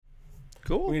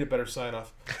Cool. We need a better sign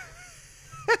off.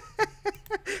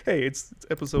 Hey, it's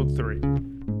episode 3.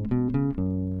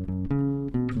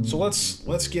 So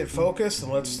let's get focused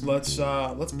and let's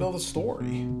build a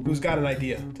story. Who's got an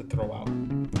idea to throw out?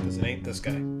 Because it ain't this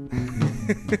guy.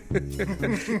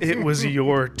 It was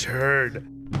your turn.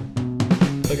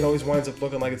 Like it always winds up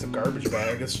looking like it's a garbage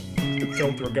bag. It's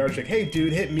thrown through a garbage bag. Hey,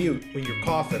 dude, hit mute when you're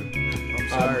coughing. I'm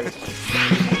sorry.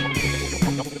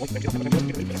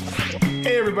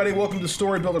 Hey everybody, welcome to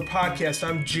Story Builder Podcast.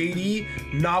 I'm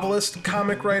JD, novelist,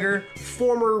 comic writer,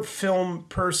 former film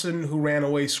person who ran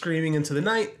away screaming into the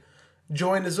night.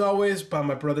 Joined as always by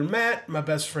my brother Matt, my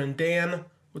best friend Dan.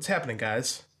 What's happening,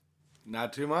 guys?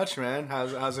 Not too much, man.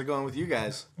 How's it going with you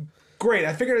guys? Great.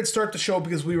 I figured I'd start the show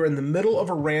because we were in the middle of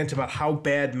a rant about how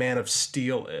bad Man of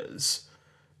Steel is.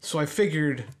 So I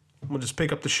figured we'll just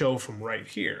pick up the show from right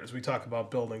here as we talk about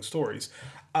building stories.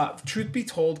 Truth be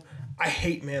told, I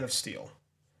hate Man of Steel.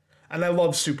 And I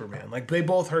love Superman. Like, they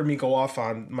both heard me go off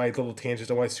on my little tangents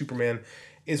on why Superman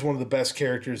is one of the best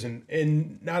characters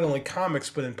in not only comics,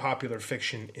 but in popular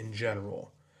fiction in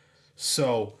general.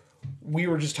 So we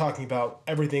were just talking about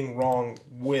everything wrong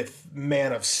with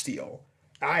Man of Steel.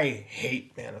 I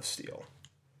hate Man of Steel.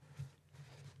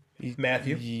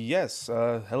 Matthew? Yes.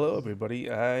 Hello, everybody.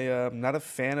 I am not a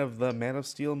fan of the Man of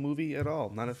Steel movie at all.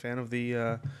 Not a fan of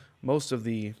the most of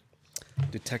the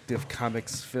Detective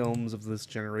Comics films of this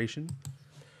generation.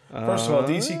 First of all,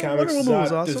 DC Comics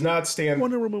does not stand...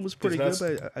 Wonder Woman was pretty good,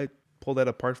 but I pulled that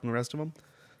apart from the rest of them.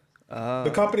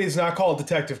 The company is not called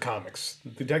Detective Comics.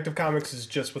 Detective Comics is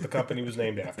just what the company was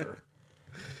named after.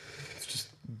 It's just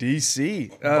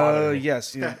DC.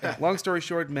 Yes. You know, long story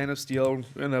short, Man of Steel.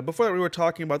 And before that, we were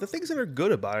talking about the things that are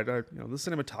good about it. The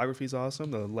cinematography is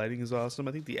awesome. The lighting is awesome.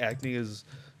 I think the acting is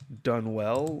done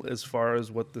well as far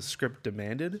as what the script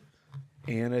demanded.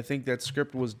 And I think that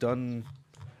script was done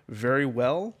very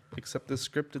well, except the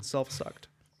script itself sucked.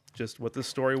 Just what the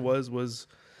story was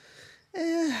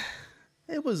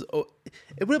it would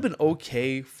have been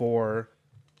okay for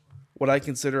what I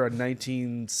consider a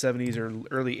 1970s or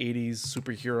early 80s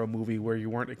superhero movie where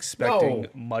you weren't expecting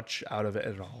much out of it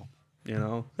at all. You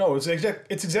know? No, it's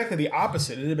exactly the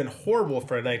opposite. It would have been horrible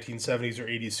for a 1970s or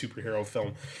 80s superhero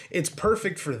film. It's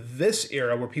perfect for this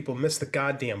era where people miss the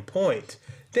goddamn point.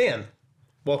 Dan,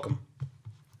 welcome.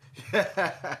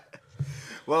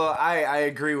 Well, I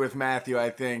agree with Matthew. I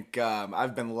think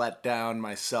I've been let down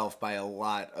myself by a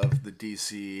lot of the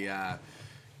DC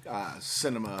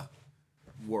cinema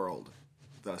world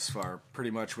thus far,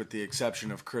 pretty much with the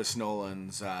exception of Chris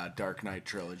Nolan's Dark Knight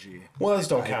trilogy. Well, those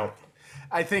don't count.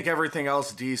 I think everything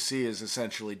else DC is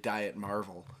essentially Diet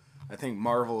Marvel. I think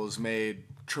Marvel has made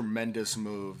tremendous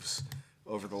moves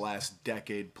over the last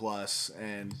decade plus,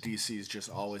 and DC is just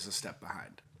always a step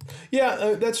behind.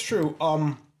 Yeah, that's true.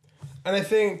 And I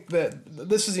think that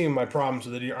this is even my problems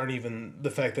with it aren't even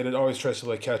the fact that it always tries to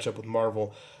like catch up with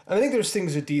Marvel. And I think there's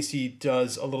things that DC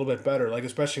does a little bit better, like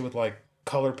especially with like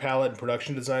color palette and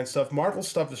production design stuff. Marvel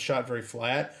stuff is shot very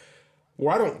flat,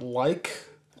 where I don't like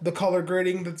the color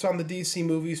grading that's on the DC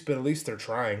movies, but at least they're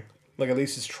trying. Like at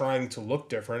least it's trying to look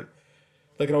different.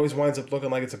 Like it always winds up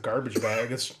looking like it's a garbage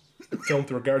bag. It's filmed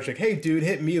through a garbage bag. Hey, dude,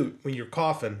 hit mute when you're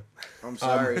coughing. I'm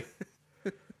sorry.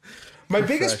 My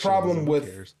biggest problem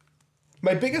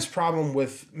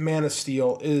with Man of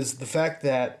Steel is the fact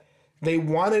that they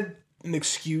wanted an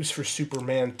excuse for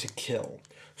Superman to kill.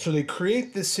 So they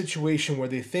create this situation where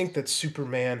they think that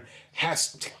Superman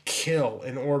has to kill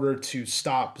in order to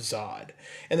stop Zod.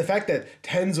 And the fact that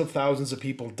tens of thousands of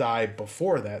people die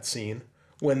before that scene,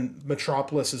 when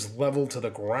Metropolis is leveled to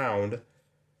the ground,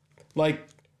 like...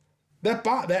 That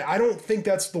I don't think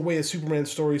that's the way a Superman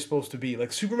story is supposed to be.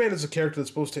 Like, Superman is a character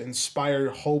that's supposed to inspire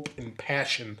hope and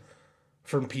passion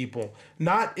from people.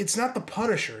 It's not the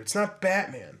Punisher. It's not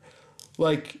Batman.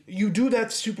 Like, you do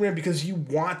that to Superman because you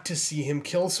want to see him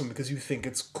kill someone because you think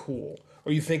it's cool.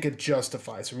 Or you think it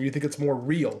justifies him. Or you think it's more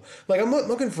real. Like, I'm not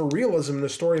looking for realism in a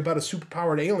story about a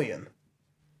superpowered alien.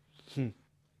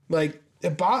 Like,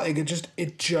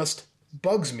 it just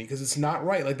bugs me because it's not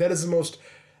right. Like, that is the most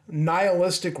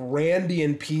nihilistic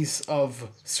Randian piece of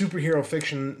superhero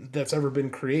fiction that's ever been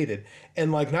created,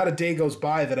 and like not a day goes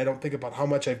by that I don't think about how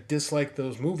much I've disliked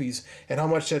those movies and how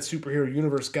much that superhero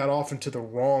universe got off into the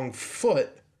wrong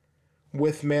foot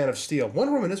with Man of Steel.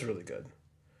 Wonder Woman is really good,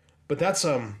 but that's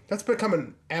become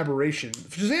an aberration.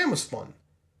 Shazam was fun.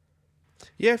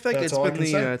 Yeah, I feel like That's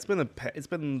it's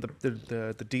been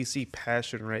the DC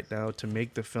passion right now to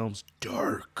make the films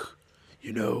dark,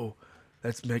 you know.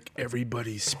 Let's make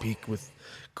everybody speak with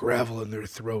gravel in their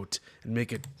throat and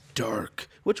make it dark,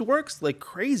 which works like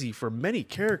crazy for many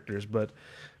characters. But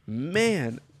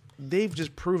man, they've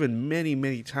just proven many,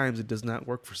 many times it does not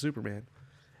work for Superman.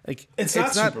 Like it's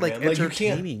not like Superman. Like,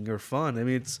 entertaining or fun. I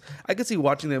mean, I could see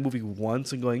watching that movie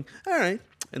once and going, all right,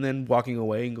 and then walking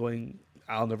away and going,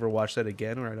 I'll never watch that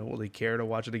again, or I don't really care to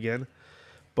watch it again.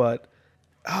 But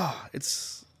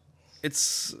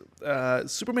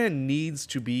Superman needs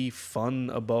to be fun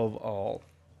above all.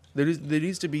 There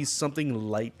needs to be something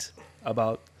light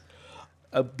about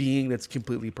a being that's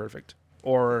completely perfect.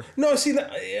 Or no, see,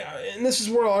 and this is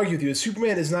where I'll argue with you.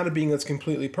 Superman is not a being that's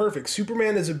completely perfect.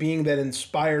 Superman is a being that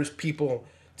inspires people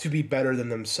to be better than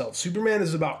themselves. Superman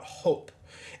is about hope.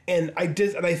 And I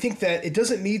think that it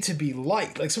doesn't need to be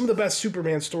light. Like, some of the best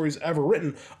Superman stories ever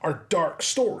written are dark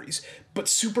stories, but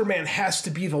Superman has to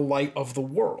be the light of the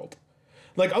world.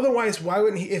 Like, otherwise, why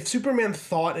wouldn't he? If Superman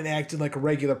thought and acted like a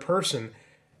regular person,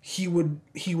 he would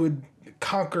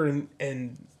conquer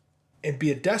and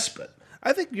be a despot.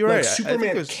 I think you're like, right. Superman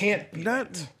I think can't be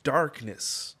not that.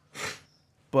 Darkness,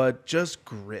 but just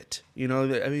grit. You know,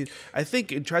 I mean, I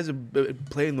think it tries to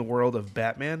play in the world of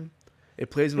Batman. It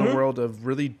plays in a world of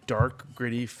really dark,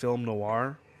 gritty film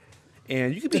noir.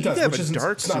 And you could have a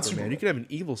dark Superman. You could have an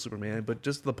evil Superman, but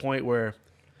just the point where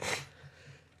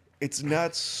it's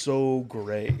not so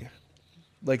gray.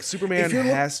 Like, Superman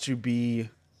has to be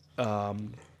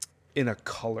in a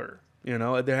color. You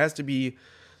know, there has to be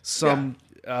some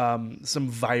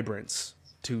vibrance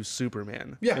to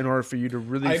Superman in order for you to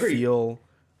really feel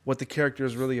what the character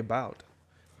is really about.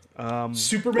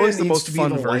 Superman needs the most to be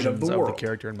fun the light of versions the of world. the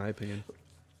character, in my opinion.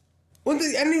 Well,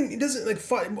 I mean, it doesn't like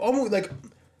fun. Almost like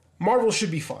Marvel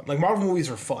should be fun. Like, Marvel movies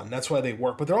are fun. That's why they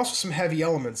work. But there are also some heavy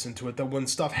elements into it that when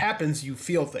stuff happens, you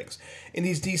feel things. In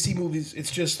these DC movies, it's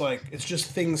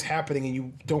just things happening and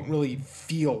you don't really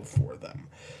feel for them.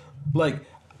 Like,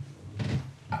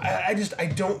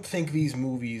 I don't think these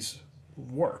movies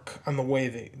work on the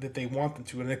way that they want them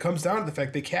to. And it comes down to the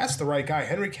fact they cast the right guy.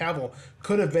 Henry Cavill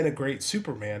could have been a great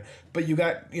Superman, but you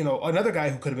got, another guy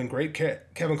who could have been great,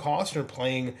 Kevin Costner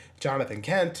playing Jonathan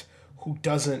Kent,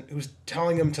 who's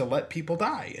telling him to let people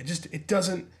die. It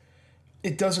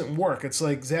doesn't work. It's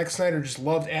like Zack Snyder just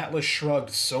loved Atlas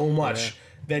Shrugged so much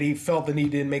that he felt the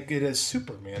need to make it as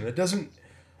Superman. It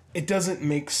doesn't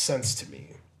make sense to me.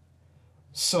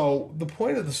 So the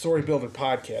point of the Story Builder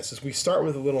podcast is we start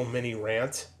with a little mini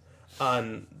rant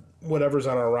on whatever's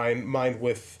on our mind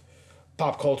with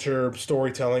pop culture,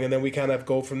 storytelling, and then we kind of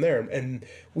go from there. And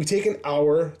we take an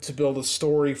hour to build a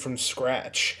story from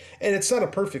scratch. And it's not a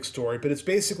perfect story, but it's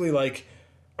basically like,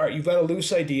 all right, you've got a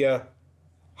loose idea.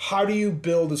 How do you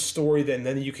build a story that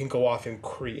then you can go off and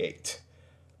create?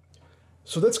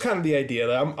 So that's kind of the idea.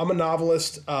 I'm a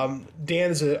novelist. Dan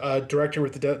is a director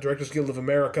with the Directors Guild of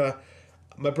America.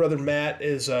 My brother Matt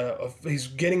is he's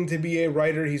getting to be a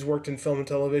writer. He's worked in film and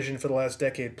television for the last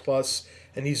decade plus,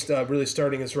 and he's really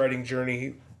starting his writing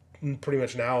journey pretty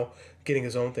much now, getting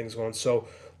his own things going. So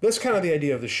that's kind of the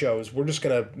idea of the show, is we're just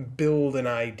going to build an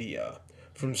idea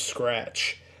from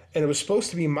scratch. And it was supposed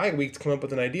to be my week to come up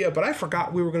with an idea, but I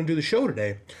forgot we were going to do the show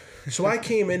today. So I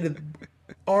came in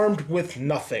armed with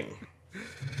nothing.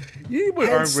 You were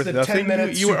armed with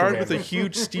nothing. You were armed with a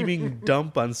huge steaming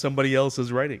dump on somebody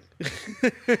else's writing.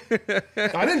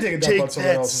 I didn't take a dump on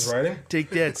somebody else's writing. Take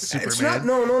that, Superman. It's not.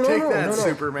 No. Take that,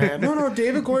 Superman. No.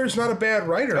 David Goyer's not a bad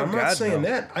writer. I'm not saying no.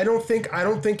 that. I don't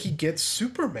think he gets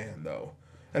Superman though.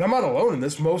 And I'm not alone in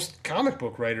this. Most comic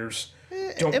book writers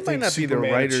don't think it might not Superman be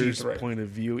the writer's right. point of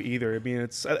view either. I mean,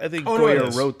 I think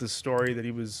Goyer wrote the story that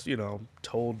he was,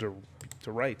 told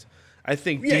to write. I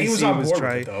think DC he was on board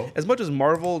trying, with it, though. as much as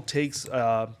Marvel takes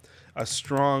a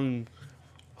strong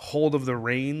hold of the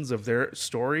reins of their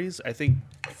stories, I think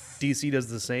DC does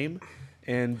the same.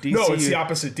 And DC, no, it's the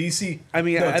opposite. DC. I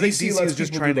mean, I think DC is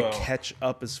just trying to catch. catch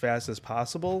up as fast as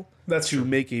possible. That's to true.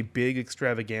 make a big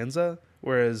extravaganza,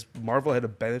 whereas Marvel had a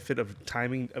benefit of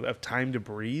time to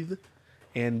breathe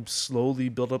and slowly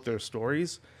build up their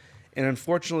stories. And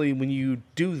unfortunately, when you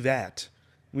do that,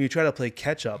 when you try to play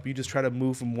catch up, you just try to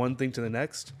move from one thing to the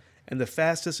next. And the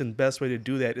fastest and best way to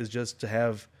do that is just to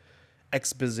have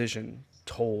exposition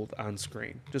told on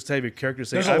screen. Just to have your character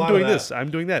say, I'm doing this,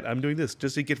 I'm doing that, I'm doing this.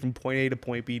 Just to get from point A to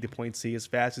point B to point C as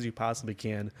fast as you possibly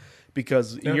can.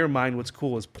 Because in your mind, what's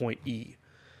cool is point E.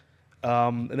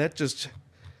 And that just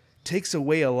takes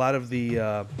away a lot of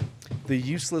the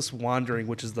useless wandering,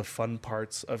 which is the fun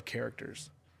parts of characters.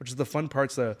 Which is the fun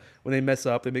parts that when they mess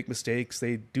up, they make mistakes,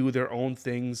 they do their own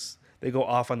things, they go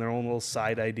off on their own little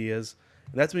side ideas.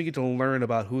 And that's when you get to learn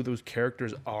about who those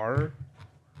characters are.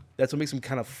 That's what makes them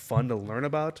kind of fun to learn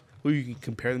about, who you can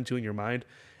compare them to in your mind.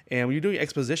 And when you're doing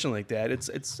exposition like that, it's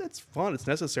fun. It's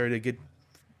necessary to get,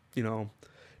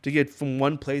 to get from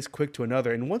one place quick to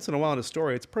another. And once in a while in a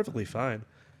story, it's perfectly fine.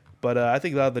 But I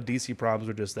think a lot of the DC problems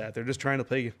are just that. They're just trying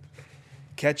to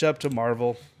catch up to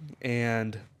Marvel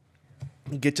and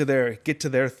get to their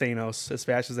Thanos as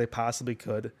fast as they possibly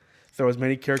could. Throw as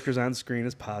many characters on screen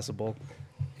as possible.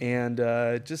 And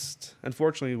just,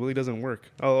 unfortunately, it really doesn't work.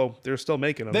 Although they're still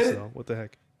making them, so what the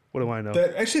heck? What do I know?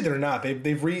 Actually, they're not.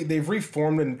 They've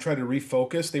reformed and tried to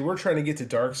refocus. They were trying to get to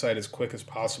Darkseid as quick as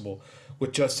possible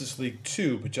with Justice League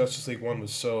 2, but Justice League 1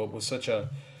 was such a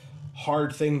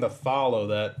hard thing to follow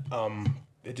that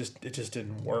it just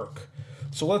didn't work.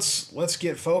 So let's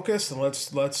get focused and let's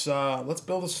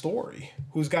build a story.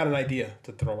 Who's got an idea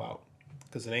to throw out?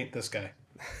 Because it ain't this guy.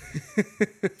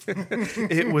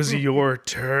 It was your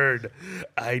turn.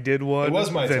 I did one. It was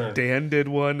my turn. Dan did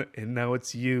one, and now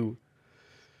it's you.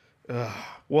 Well,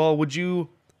 what would you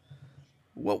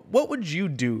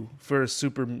do for a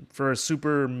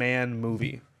Superman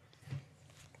movie?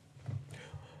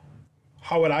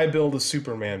 How would I build a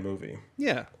Superman movie?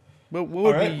 Yeah. What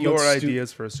would be your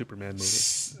ideas for a Superman movie?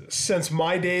 Since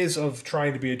my days of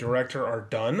trying to be a director are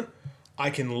done, I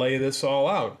can lay this all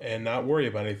out and not worry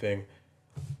about anything.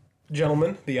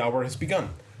 Gentlemen, the hour has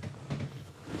begun.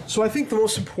 So I think the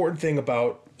most important thing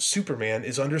about Superman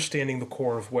is understanding the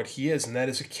core of what he is, and that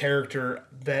is a character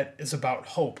that is about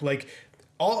hope. Like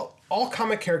all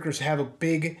comic characters have a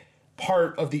big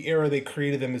part of the era they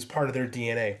created them as part of their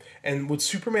DNA. And what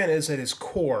Superman is at his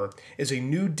core is a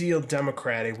New Deal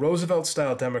Democrat, a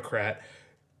Roosevelt-style Democrat,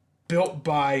 built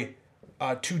by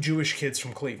two Jewish kids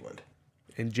from Cleveland.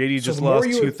 And JD just lost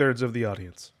 2/3 of the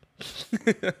audience.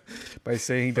 By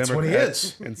saying that's Democrat what he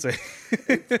is.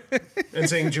 And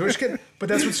saying Jewish kid. But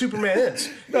that's what Superman is.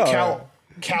 No.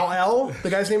 Kal-El, the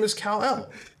guy's name is Kal-El.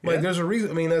 Like there's a reason.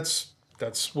 I mean, that's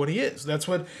what he is. That's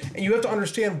what, and you have to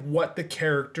understand what the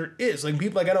character is.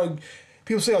 Like I know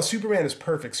people say, "Oh, Superman is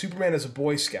perfect. Superman is a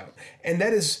Boy Scout," and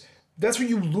that's where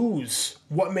you lose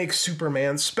what makes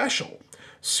Superman special.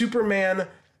 Superman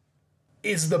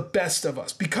is the best of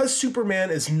us because Superman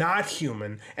is not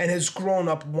human and has grown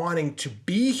up wanting to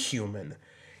be human.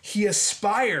 He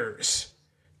aspires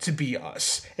to be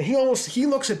us, and he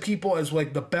looks at people as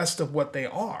like the best of what they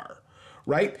are.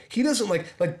 Right? He doesn't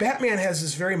like Batman has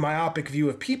this very myopic view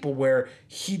of people where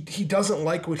he doesn't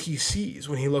like what he sees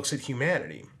when he looks at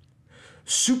humanity.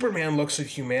 Superman looks at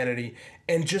humanity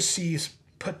and just sees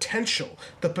potential,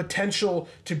 the potential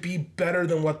to be better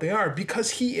than what they are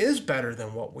because he is better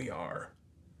than what we are.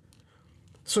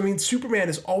 So I mean, Superman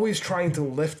is always trying to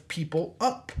lift people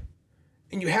up.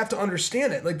 And you have to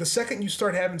understand it. Like the second you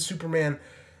start having Superman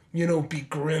be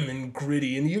grim and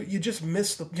gritty, and you just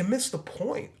miss the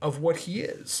point of what he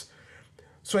is.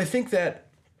 So I think that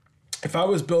if I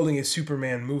was building a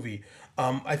Superman movie,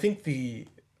 I think a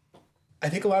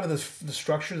lot of the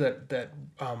structure that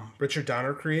Richard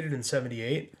Donner created in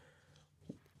 '78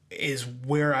 is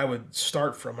where I would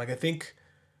start from. Like I think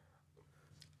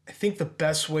the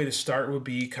best way to start would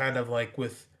be kind of like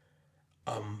with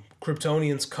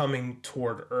Kryptonians coming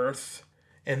toward Earth,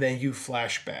 and then you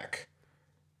flashback.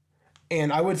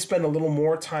 And I would spend a little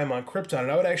more time on Krypton,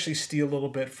 and I would actually steal a little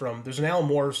bit from... There's an Alan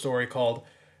Moore story called...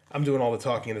 I'm doing all the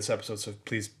talking in this episode, so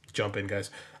please jump in, guys.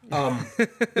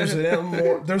 There's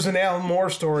an Alan Moore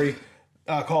story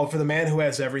called For the Man Who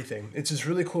Has Everything. It's this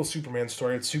really cool Superman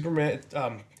story. It's Superman...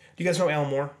 do you guys know Alan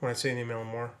Moore, when I say the name Alan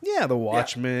Moore? Yeah, the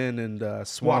Watchmen and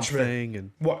Swamp Thing.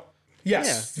 And what?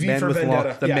 Yes, V for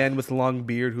Vendetta. Man with long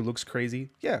beard who looks crazy.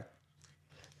 Yeah.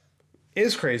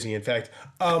 Is crazy, in fact.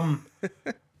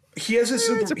 He has a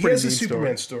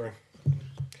Superman story.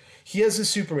 He has a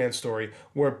Superman story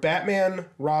where Batman,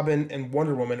 Robin, and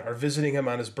Wonder Woman are visiting him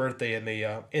on his birthday in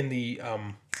the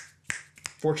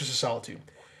Fortress of Solitude,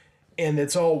 and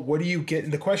it's all, what do you get?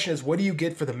 And the question is, what do you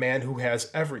get for the man who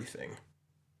has everything?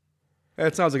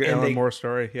 That sounds like an Alan Moore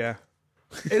story. Yeah,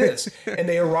 it is. And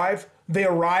they arrive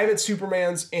at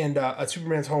Superman's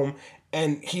home,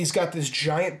 and he's got this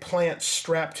giant plant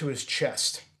strapped to his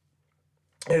chest.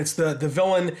 And it's the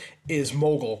villain is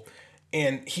Mogul,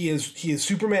 and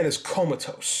Superman is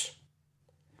comatose.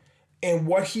 And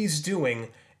what he's doing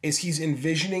is he's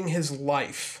envisioning his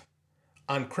life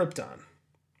on Krypton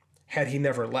had he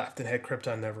never left and had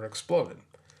Krypton never exploded.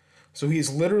 So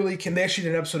he's literally... They actually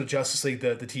did an episode of Justice League,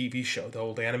 the TV show, the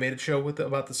old animated show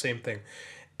about the same thing.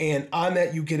 And on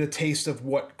that, you get a taste of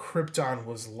what Krypton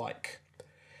was like.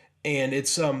 And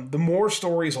it's the Moore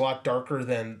story is a lot darker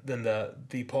than the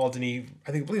Paul Dini,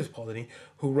 I believe it's Paul Dini,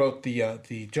 who wrote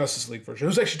the Justice League version. It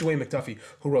was actually Dwayne McDuffie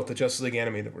who wrote the Justice League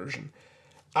animated version.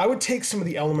 I would take some of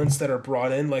the elements that are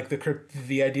brought in, like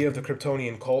the idea of the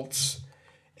Kryptonian cults,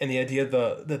 and the idea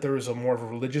that there was a more of a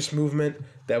religious movement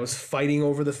that was fighting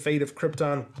over the fate of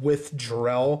Krypton with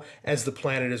Jor-El as the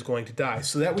planet is going to die.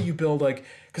 So that way you build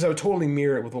because I would totally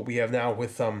mirror it with what we have now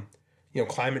with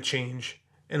climate change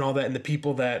and all that, and the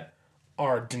people that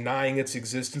are denying its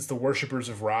existence, the worshippers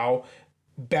of Rao,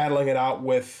 battling it out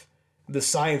with the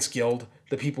Science Guild,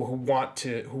 the people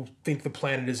who think the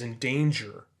planet is in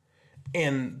danger,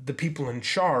 and the people in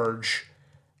charge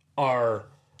are.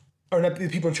 Or not the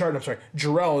people in charge, I'm sorry.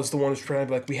 Jor-El is the one who's trying to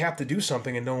be like, we have to do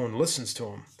something, and no one listens to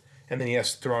him. And then he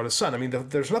has to throw out his son. I mean,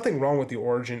 there's nothing wrong with the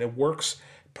origin. It works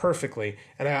perfectly.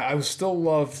 And I still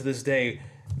love to this day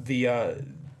the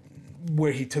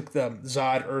where he took the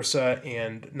Zod, Ursa,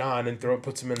 and Nan and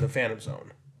puts them in the Phantom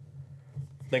Zone.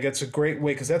 Like, that's a great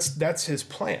way, because that's his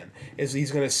plan, is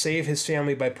he's going to save his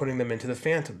family by putting them into the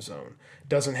Phantom Zone.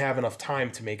 Doesn't have enough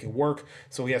time to make it work,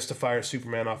 so he has to fire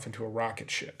Superman off into a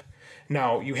rocket ship.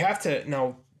 Now, you have to...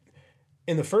 Now,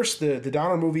 in the first, the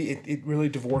Donner movie, it really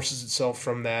divorces itself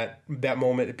from that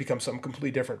moment. It becomes something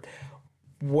completely different.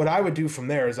 What I would do from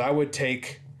there is I would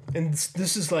take... And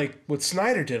this is like what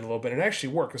Snyder did a little bit. It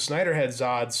actually worked, because Snyder had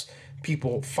Zod's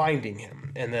people finding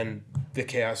him, and then the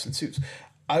chaos ensues.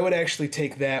 I would actually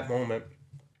take that moment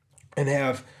and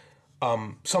have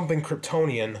something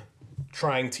Kryptonian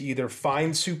trying to either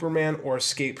find Superman or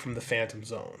escape from the Phantom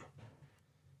Zone.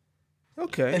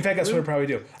 Okay. In fact, that's what I'd probably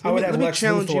do. Let me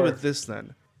challenge you with this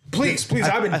then. Please,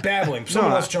 I've been babbling.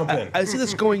 Someone else jump in. I see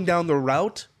this going down the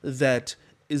route that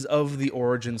is of the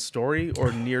origin story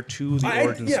or near to the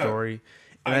origin story.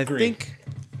 And I agree. think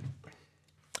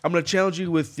I'm going to challenge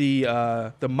you with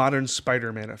the modern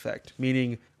Spider-Man effect,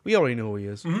 meaning we already know who he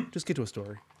is. Mm-hmm. Just get to a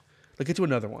story. Like, get to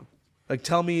another one. Like,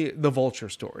 tell me the Vulture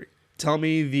story. Tell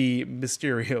me the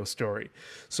Mysterio story.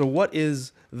 So what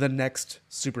is the next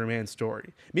Superman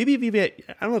story? Maybe if I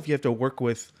don't know if you have to work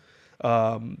with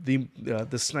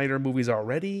the Snyder movies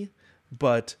already,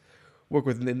 but work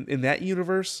with in that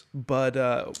universe. But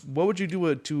what would you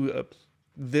do to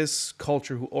this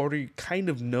culture who already kind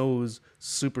of knows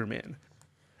Superman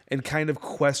and kind of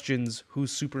questions who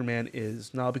Superman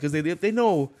is now, because they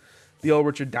know the old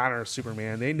Richard Donner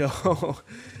Superman. They know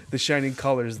the shining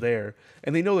colors there,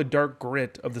 and they know the dark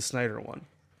grit of the Snyder one.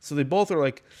 So they both are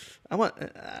like, I want.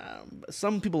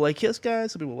 Some people like this guy,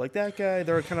 some people like that guy.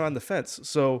 They're kind of on the fence.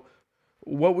 So,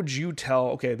 what would you tell?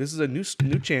 Okay, this is a new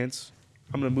chance.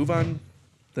 I'm gonna move on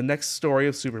the next story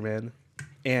of Superman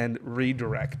and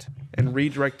redirect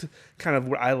kind of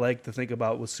what I like to think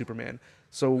about with Superman.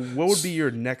 So, what would be your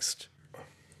next?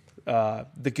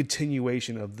 The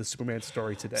continuation of the Superman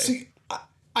story today. See,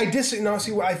 I disagree. No,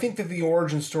 see, I think that the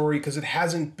origin story, because it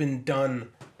hasn't been done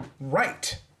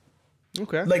right.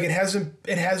 Okay. Like, it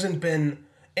hasn't been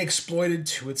exploited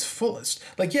to its fullest.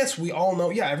 Like, yes, we all know.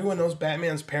 Yeah, everyone knows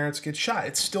Batman's parents get shot.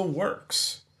 It still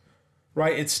works,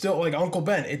 right? It's still like Uncle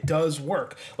Ben. It does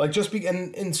work. Like,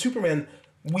 and in Superman,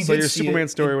 so your Superman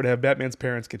story would have Batman's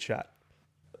parents get shot.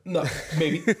 No,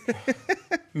 maybe.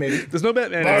 There's no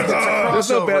Batman. There's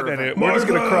no Batman in it. We're just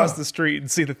gonna cross the street and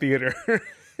see the theater,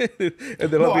 and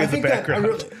then I'll be in the background.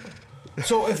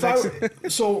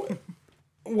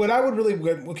 What I would really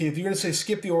if you're gonna say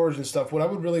skip the origin stuff, what I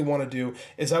would really want to do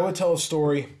is I would tell a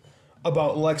story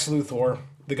about Lex Luthor,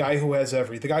 the guy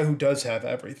who does have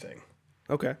everything.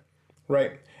 Okay.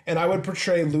 Right, and I would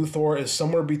portray Luthor as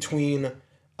somewhere between.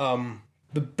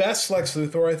 The best Lex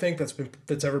Luthor I think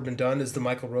that's ever been done is the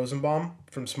Michael Rosenbaum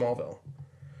from Smallville.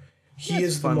 He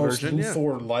is the most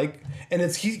Luthor-like, and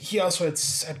he also had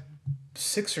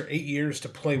 6 or 8 years to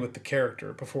play with the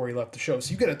character before he left the show.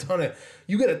 So you get a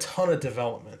ton of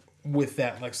development with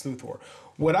that Lex Luthor.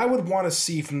 What I would want to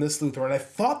see from this Luthor, and I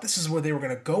thought this is where they were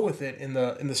going to go with it in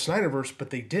the Snyderverse, but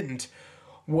they didn't,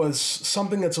 was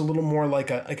something that's a little more like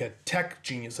a tech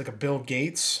genius, like a Bill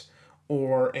Gates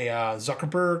or a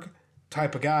Zuckerberg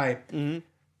type of guy, mm-hmm.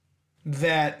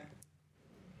 that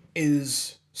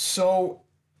is so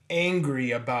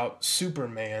angry about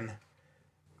Superman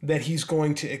that he's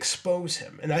going to expose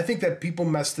him. And I think that people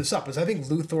mess this up, because I think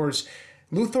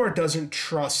Luthor doesn't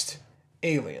trust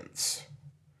aliens.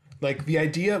 Like, the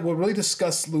idea, what really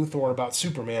disgusts Luthor about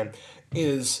Superman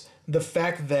is the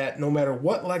fact that no matter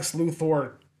what Lex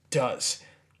Luthor does,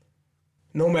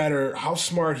 no matter how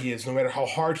smart he is, no matter how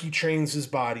hard he trains his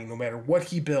body, no matter what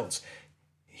he builds,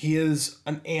 he is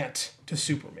an ant to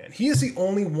Superman. He is the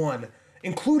only one,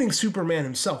 including Superman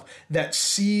himself, that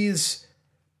sees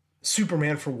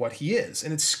Superman for what he is,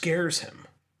 and it scares him.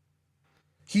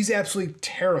 He's absolutely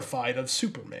terrified of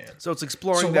Superman. So it's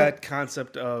exploring that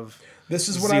concept of this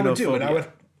is what I would do, and I would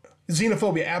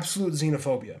xenophobia, absolute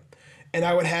xenophobia. And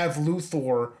I would have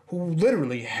Luthor, who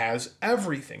literally has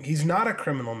everything. He's not a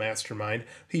criminal mastermind.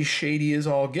 He's shady as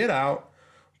all get out,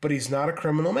 but he's not a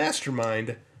criminal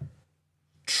mastermind.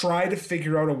 Try to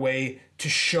figure out a way to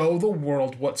show the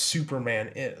world what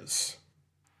Superman is.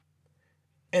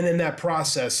 And in that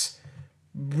process,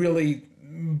 really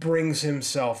brings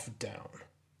himself down.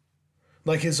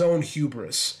 Like his own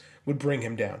hubris would bring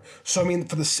him down. So, I mean,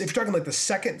 if you're talking like the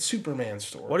second Superman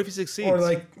story. What if he succeeds? Or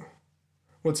like,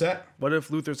 what's that? What if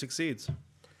Luthor succeeds?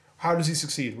 How does he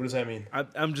succeed? What does that mean?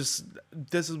 I'm just,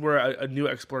 this is where a new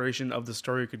exploration of the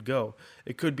story could go.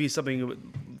 It could be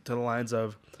something to the lines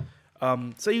of,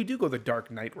 say you do go the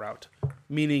Dark Knight route,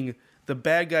 meaning the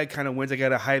bad guy kind of wins. I got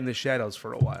to hide in the shadows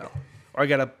for a while. Or I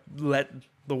got to let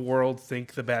the world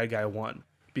think the bad guy won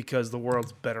because the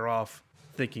world's better off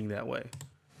thinking that way.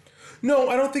 No,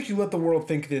 I don't think you let the world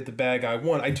think that the bad guy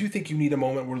won. I do think you need a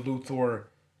moment where Luthor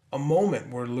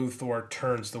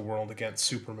turns the world against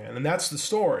Superman. And that's the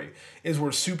story, is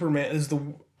where Superman is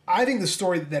I think the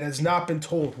story that has not been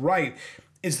told right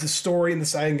is the story, and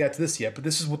I haven't got to this yet, but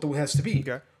this is what it has to be.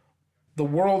 Okay. The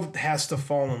world has to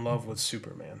fall in love with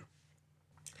Superman.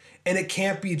 And it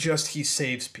can't be just he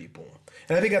saves people.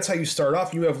 And I think that's how you start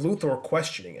off. You have Luthor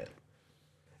questioning it.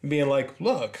 Being like,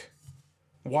 look,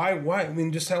 why? I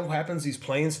mean, just how it happens, these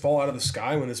planes fall out of the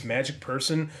sky when this magic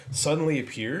person suddenly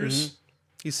appears.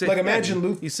 Mm-hmm.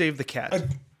 Imagine you save the cat.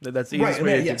 That's the easiest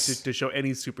way to show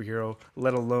any superhero,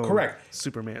 let alone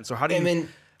Superman. So how do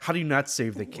you not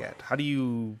save the cat? How do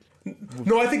you...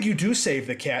 No, I think you do save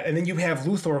the cat, and then you have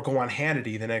Luthor go on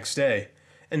Hannity the next day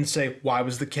and say, why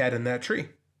was the cat in that tree?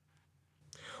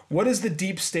 What is the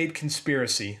deep state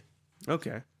conspiracy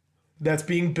that's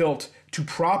being built to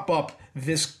prop up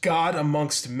this God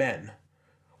amongst men?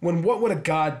 What would a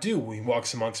God do when he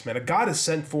walks amongst men? A God is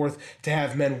sent forth to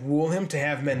have men rule him, to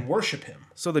have men worship him.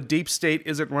 So the deep state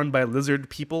isn't run by lizard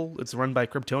people, it's run by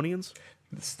Kryptonians?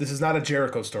 This is not a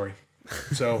Jericho story.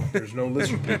 So there's no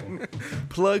lizard people.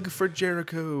 Plug for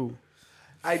Jericho.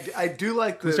 I do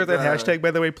like the... Can we start that hashtag,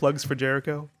 by the way, plugs for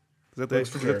Jericho? Is that plugs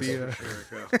for Jericho.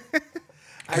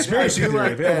 I do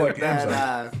like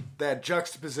that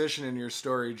juxtaposition in your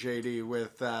story, JD,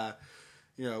 with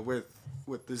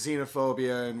with the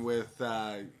xenophobia and with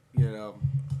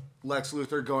Lex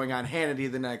Luthor going on Hannity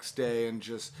the next day, and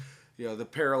just the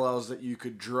parallels that you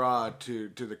could draw to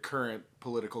the current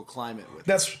political climate with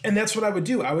that's what I would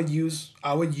do. I would use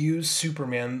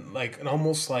Superman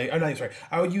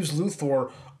I would use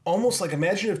Luthor almost like,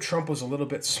 imagine if Trump was a little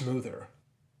bit smoother.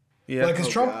 Yeah. Because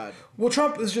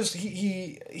Trump is just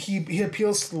he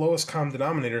appeals to the lowest common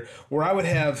denominator, where I would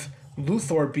have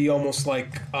Luthor be almost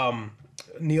like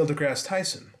Neil deGrasse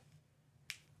Tyson.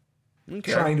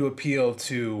 Okay. Trying to appeal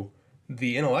to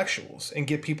the intellectuals and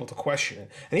get people to question it.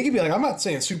 And he could be like, I'm not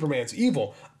saying Superman's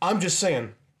evil. I'm just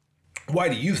saying, why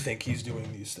do you think he's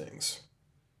doing these things?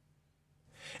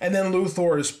 And then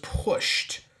Luthor is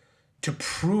pushed to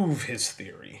prove his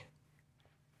theory.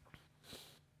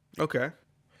 Okay.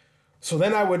 So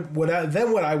then what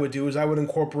I would do is I would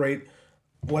incorporate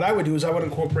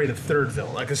a third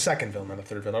villain, like a second villain, not a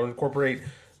third villain. I would incorporate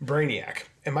Brainiac.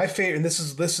 And my favorite, and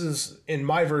this is in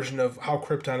my version of how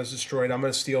Krypton is destroyed. I'm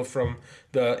going to steal from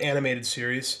the animated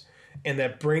series, and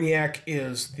that Brainiac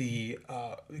is the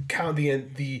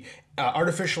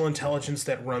artificial intelligence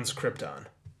that runs Krypton.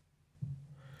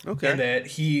 Okay. And that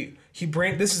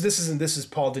this is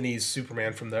Paul Dini's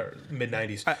Superman from the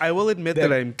mid-90s. I will admit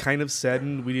that I'm kind of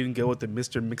saddened we didn't go with the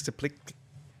Mr. Mixaplik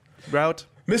route.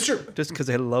 Just because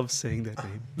I love saying that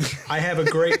name. I have a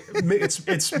great...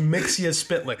 It's Mixia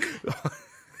Spitlick.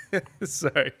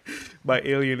 Sorry. My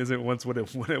alien isn't what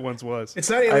it once was. It's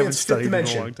not alien, it's fifth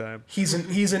dimension. In a long time. He's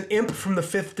an imp from the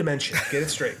fifth dimension. Get it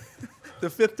straight. The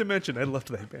fifth dimension. I loved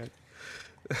that, man.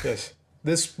 Yes.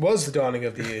 This was the dawning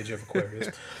of the age of Aquarius.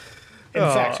 In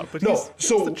fact, but he's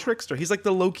the trickster. He's like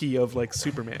the Loki of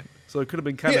Superman. So it could have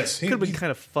been kind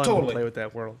of fun to play with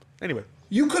that world. Anyway,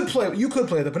 you could play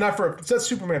that, but not for. That's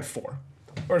Superman 4,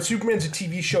 or Superman's a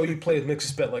TV show. You play with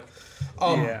Mixus Spitlick.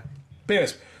 Yeah. But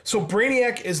anyways, so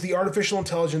Brainiac is the artificial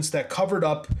intelligence that covered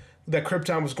up that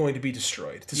Krypton was going to be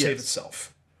destroyed to save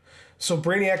itself. So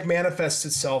Brainiac manifests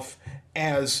itself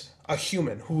as a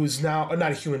human who is now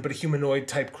not a human, but a humanoid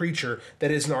type creature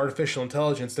that is an artificial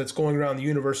intelligence that's going around the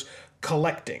universe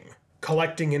collecting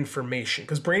information.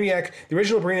 Because the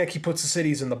original Brainiac, he puts the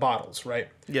cities in the bottles, right?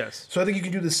 Yes. So I think you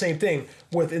can do the same thing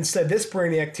with, instead, this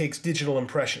Brainiac takes digital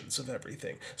impressions of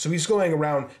everything. So he's going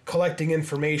around collecting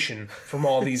information from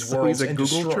all these worlds he's a and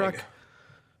Google destroying. truck?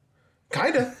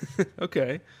 Kinda.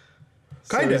 Okay.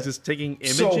 Kinda. So he's just taking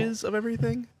images of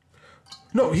everything?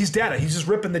 No, he's data. He's just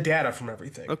ripping the data from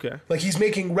everything. Okay. Like he's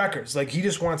making records. Like he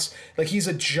just wants. Like he's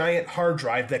a giant hard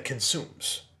drive that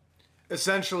consumes.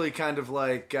 Essentially, kind of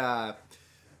like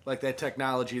that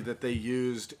technology that they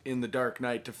used in The Dark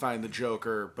Knight to find the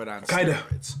Joker, but on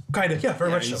steroids. Kind of, yeah, very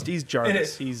much He's, so. he's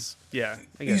Jarvis. He's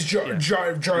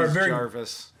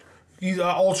Jarvis. He's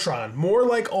Ultron, more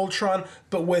like Ultron,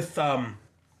 but with a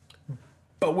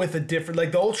different,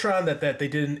 like the Ultron that they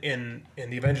did in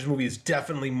the Avengers movie is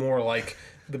definitely more like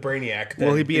the Brainiac.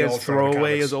 Will he be the as Ultron in the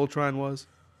throwaway comics. as Ultron was?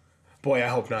 Boy, I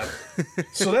hope not.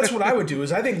 So that's what I would do.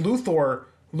 Is I think Luthor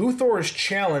is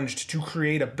challenged to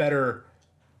create a better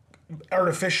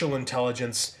artificial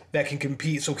intelligence that can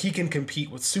compete, so he can compete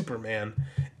with Superman.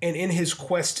 And in his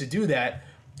quest to do that,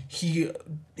 he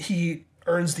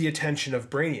earns the attention of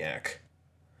Brainiac.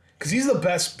 Because these are the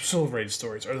best Silver Age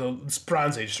stories, or the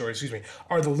Bronze Age stories,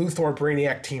 are the Luthor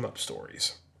Brainiac team up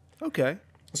stories. Okay.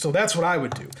 So that's what I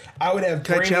would do. I would have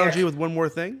Can Brainiac. I challenge you with one more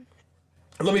thing?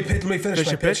 Let me finish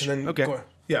my your pitch, pitch? and then Okay.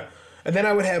 Yeah, and then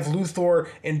I would have Luthor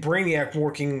and Brainiac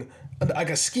working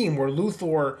like a scheme where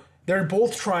Luthor, they're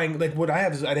both trying. Like what I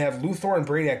have is I'd have Luthor and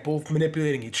Brainiac both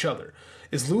manipulating each other.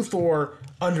 Is Luthor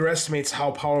underestimates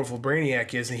how powerful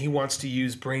Brainiac is, and he wants to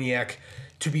use Brainiac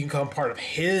to become part of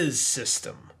his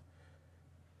system.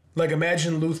 Like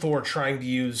imagine Luthor trying to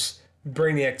use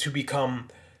Brainiac to become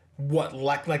what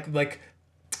like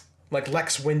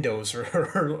Lex Windows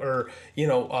or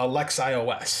Lex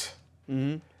iOS.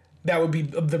 Mm-hmm. That would be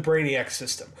the Brainiac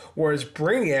system. Whereas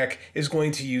Brainiac is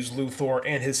going to use Luthor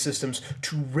and his systems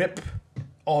to rip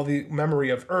all the memory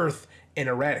of Earth and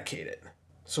eradicate it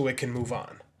so it can move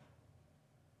on.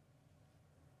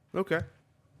 Okay.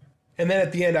 And then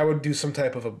at the end, I would do some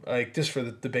type of just for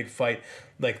the big fight,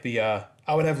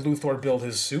 I would have Luthor build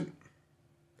his suit.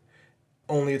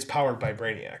 Only it's powered by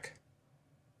Brainiac.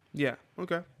 Yeah.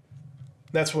 Okay.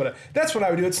 That's what I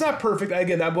would do. It's not perfect.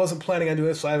 Again, I wasn't planning on doing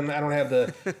this, so I don't have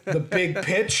the big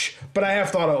pitch, but I have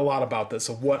thought a lot about this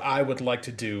of what I would like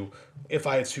to do if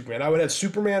I had Superman. I would have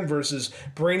Superman versus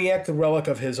Brainiac, the relic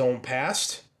of his own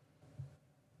past,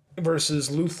 versus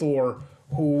Luthor,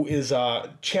 who is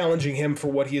challenging him for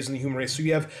what he is in the human race. So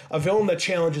you have a villain that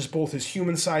challenges both his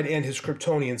human side and his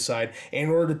Kryptonian side, and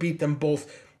in order to beat them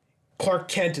both, Clark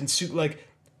Kent and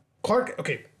Clark,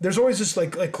 okay, there's always this,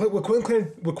 what Quentin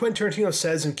Tarantino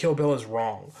says in Kill Bill is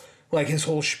wrong. Like, his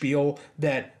whole spiel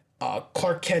that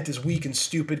Clark Kent is weak and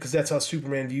stupid because that's how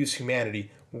Superman views humanity.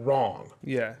 Wrong.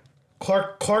 Yeah.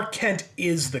 Clark Kent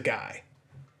is the guy.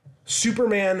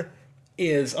 Superman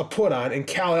is a put-on, and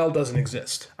Kal-El doesn't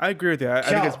exist. I agree with you. I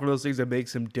think it's one of those things that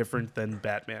makes him different than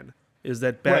Batman. Is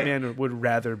that Batman would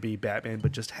rather be Batman,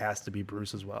 but just has to be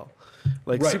Bruce as well.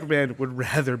 Like, Superman would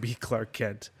rather be Clark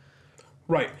Kent.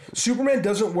 Right. Superman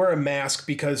doesn't wear a mask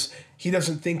because he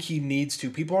doesn't think he needs to.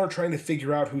 People aren't trying to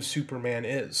figure out who Superman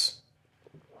is.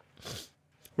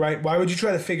 Right? Why would you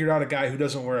try to figure out a guy who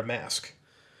doesn't wear a mask?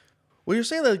 Well, you're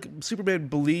saying that Superman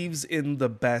believes in the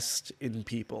best in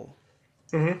people.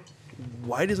 Mm-hmm.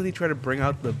 Why doesn't he try to bring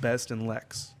out the best in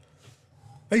Lex?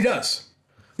 He does.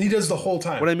 He does the whole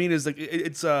time. What I mean is, like,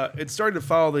 it's starting to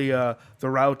follow the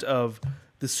route of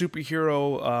the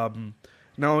superhero.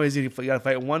 Not only is he got to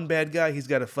fight one bad guy, he's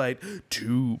got to fight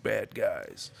two bad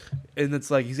guys, and it's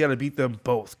like he's got to beat them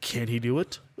both. Can he do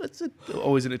it? That's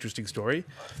always an interesting story,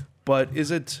 but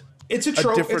is it? It's a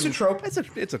trope. It's a trope.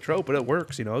 It's a trope, but it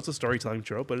works. It's a storytelling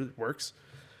trope, but it works.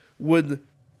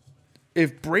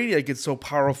 If Brainiac gets so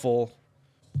powerful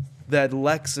that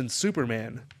Lex and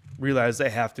Superman realize they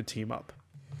have to team up,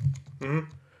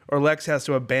 or Lex has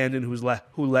to abandon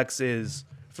who Lex is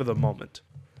for the moment.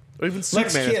 Or even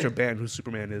Superman has to abandon who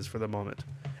Superman is for the moment.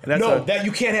 And that's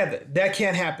you can't have that. That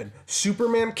can't happen.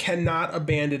 Superman cannot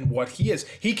abandon what he is.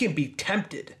 He can be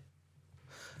tempted.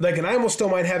 And I almost don't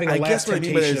mind having a last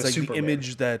temptation of Superman. The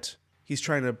image that he's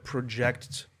trying to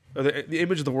project, or the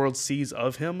image of the world sees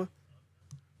of him.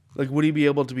 Like, would he be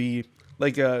able to be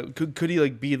could he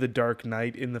be the Dark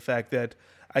Knight in the fact that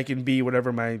I can be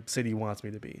whatever my city wants me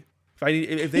to be?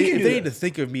 If they need to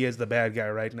think of me as the bad guy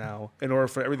right now in order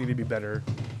for everything to be better,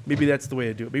 maybe that's the way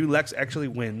to do it. Maybe Lex actually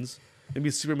wins. Maybe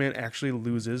Superman actually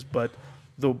loses, but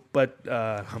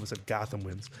I almost said Gotham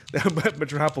wins. But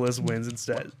Metropolis wins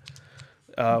instead.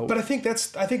 But I think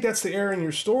that's the error in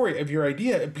your story of your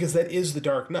idea, because that is the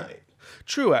Dark Knight.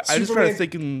 True. I just try to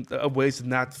think of ways to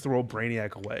not throw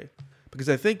Brainiac away, because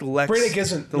I think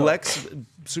Lex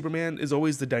Superman is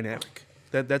always the dynamic.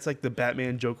 That's like the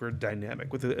Batman Joker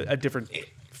dynamic with a different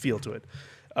feel to it.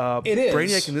 It is.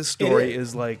 Brainiac in this story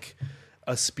is like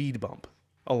a speed bump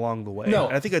along the way. No,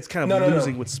 and I think that's kind of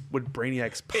losing what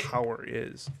Brainiac's power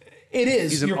is. It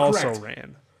is. He's an You're also correct.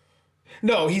 ran.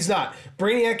 No, he's not.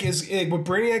 Brainiac is what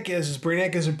Brainiac is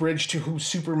Brainiac is a bridge to who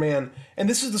Superman, and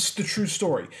this is the true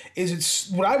story. Is it's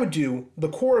what I would do. The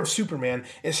core of Superman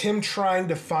is him trying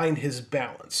to find his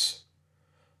balance.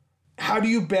 How do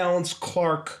you balance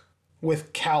Clark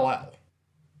with Kal-El?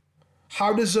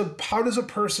 How does a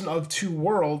person of two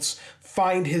worlds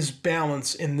find his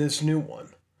balance in this new one?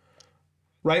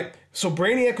 Right? So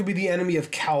Brainiac would be the enemy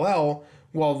of Kal-El,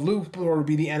 while Luthor would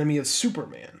be the enemy of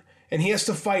Superman. And he has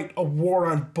to fight a war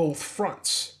on both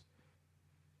fronts.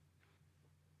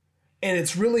 And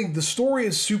it's really, the story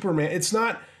is Superman. It's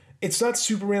not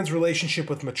Superman's relationship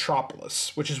with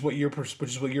Metropolis, which is what you're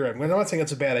at. I'm not saying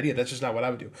that's a bad idea. That's just not what I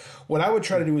would do. What I would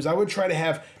try to do is I would try to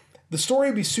have the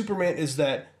story be Superman is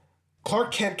that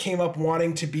Clark Kent came up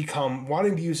wanting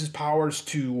to use his powers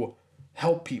to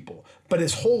help people, but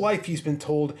his whole life he's been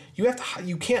told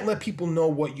you can't let people know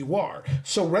what you are.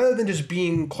 So rather than just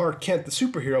being Clark Kent the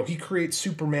superhero, he creates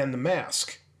Superman the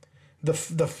Mask, the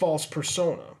false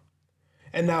persona,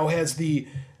 and now has the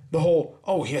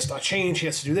whole he has to change, he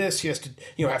has to do this, he has to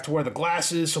have to wear the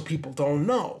glasses so people don't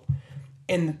know.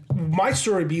 And my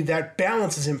story would be that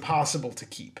balance is impossible to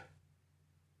keep.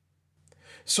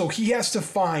 So he has to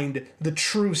find the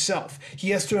true self. He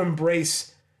has to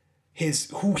embrace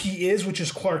who he is, which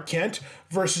is Clark Kent,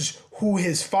 versus who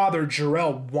his father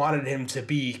Jor-El wanted him to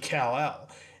be, Kal-El.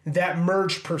 That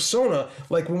merged persona,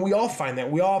 like when we all find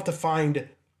that, we all have to find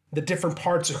the different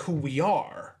parts of who we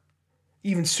are.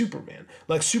 Even Superman.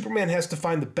 Like Superman has to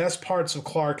find the best parts of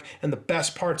Clark and the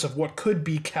best parts of what could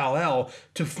be Kal-El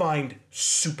to find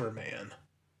Superman.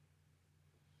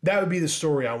 That would be the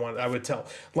story I would tell.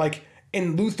 Like,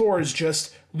 and Luthor is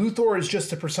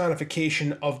just a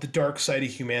personification of the dark side of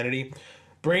humanity.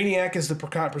 Brainiac is the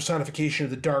personification of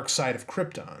the dark side of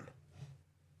Krypton.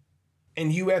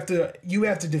 And you have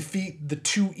to defeat the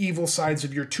two evil sides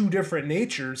of your two different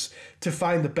natures to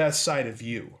find the best side of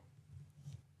you.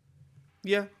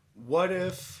 Yeah. What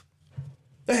if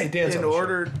hey, Dan's in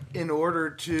order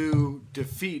to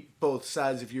defeat both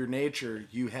sides of your nature,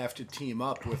 you have to team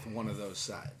up with one of those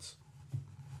sides?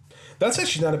 That's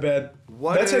actually not a bad.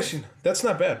 That's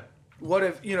not bad. What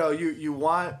if you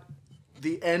want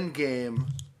the end game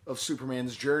of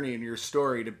Superman's journey in your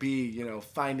story to be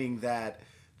finding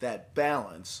that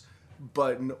balance,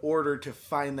 but in order to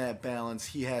find that balance,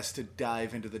 he has to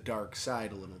dive into the dark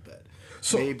side a little bit.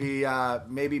 So maybe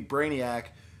Brainiac.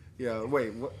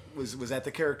 Wait, what was that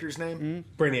the character's name?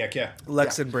 Mm-hmm. Brainiac, yeah.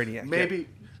 Lex and Brainiac. Maybe.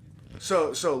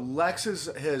 Yeah. So Lex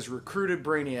has recruited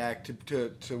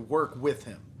Brainiac to work with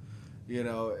him.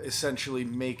 Essentially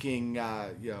making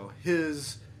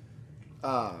his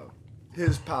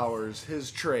powers,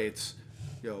 his traits,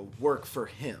 work for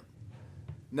him.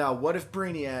 Now, what if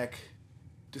Brainiac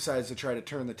decides to try to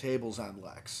turn the tables on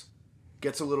Lex?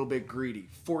 Gets a little bit greedy,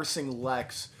 forcing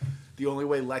Lex. The only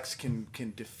way Lex can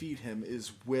defeat him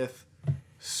is with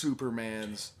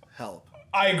Superman's help.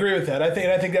 I agree with that. I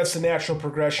think that's the natural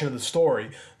progression of the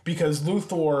story, because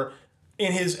Luthor,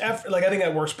 in his effort, I think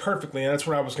that works perfectly, and that's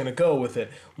where I was going to go with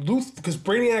it. Because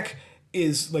Brainiac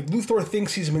is, Luthor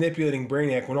thinks he's manipulating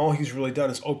Brainiac when all he's really done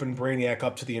is open Brainiac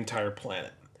up to the entire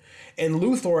planet. And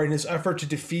Luthor, in his effort to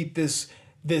defeat this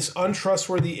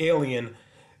untrustworthy alien,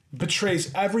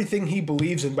 betrays everything he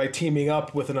believes in by teaming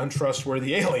up with an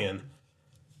untrustworthy alien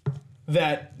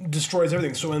that destroys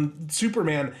everything. So when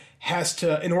Superman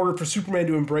in order for Superman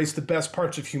to embrace the best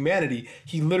parts of humanity,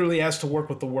 he literally has to work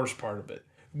with the worst part of it,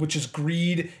 which is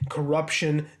greed,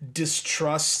 corruption,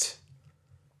 distrust,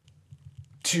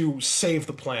 to save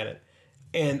the planet.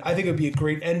 And I think it would be a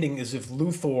great ending is if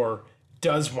Luthor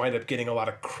does wind up getting a lot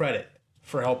of credit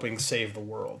for helping save the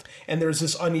world. And there's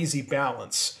this uneasy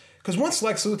balance. Because once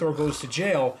Lex Luthor goes to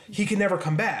jail, he can never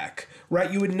come back,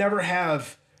 right? You would never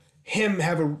have him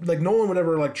no one would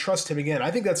ever trust him again.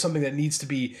 I think that's something that needs to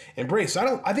be embraced.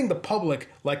 I think the public,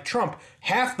 like Trump,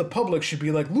 half the public should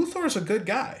be like, Luthor's a good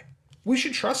guy. We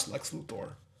should trust Lex Luthor.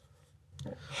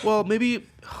 Well, maybe,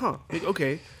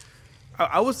 okay.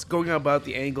 I was going about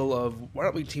the angle of why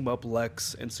don't we team up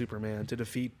Lex and Superman to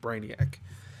defeat Brainiac?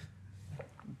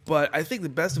 But I think the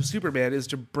best of Superman is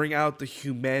to bring out the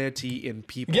humanity in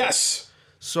people. Yes.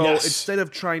 So instead of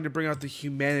trying to bring out the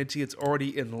humanity that's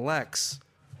already in Lex,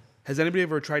 has anybody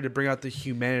ever tried to bring out the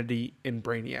humanity in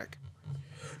Brainiac?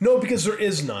 No, because there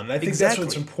is none. I think that's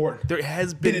what's important. There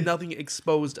has been nothing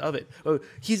exposed of it.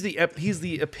 He's the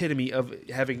epitome of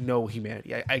having no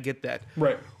humanity. I get that.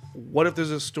 Right. What if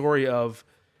there's a story of,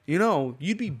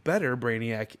 you'd be better,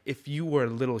 Brainiac, if you were a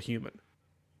little human?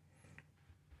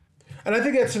 And I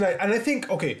think that's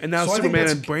okay. And now Superman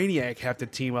and Brainiac have to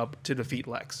team up to defeat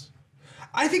Lex.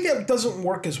 I think that doesn't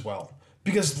work as well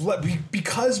because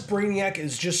Brainiac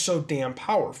is just so damn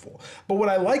powerful. But what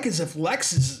I like is if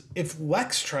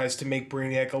Lex tries to make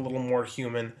Brainiac a little more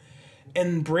human,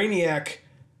 and Brainiac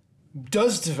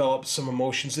does develop some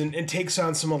emotions and takes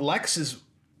on some of Lex's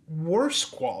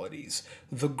worst qualities,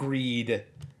 the greed,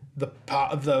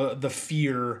 the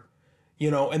fear,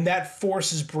 and that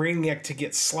forces Brainiac to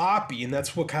get sloppy, and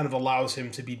that's what kind of allows him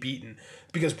to be beaten,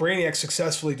 because Brainiac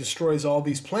successfully destroys all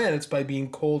these planets by being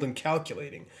cold and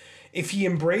calculating. If he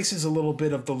embraces a little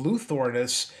bit of the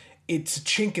Luthorness, it's a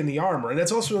chink in the armor. And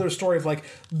that's also another story of like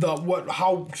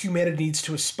how humanity needs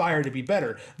to aspire to be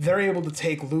better. They're able to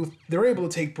take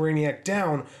Brainiac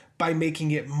down by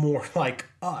making it more like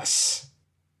us.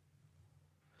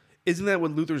 Isn't that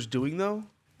what Luthor's doing though?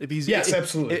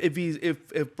 Absolutely.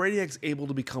 If Brainiac's able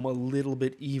to become a little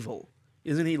bit evil,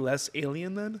 isn't he less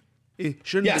alien then?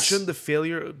 Shouldn't the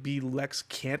failure be Lex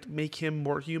can't make him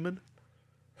more human?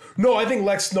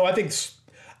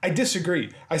 I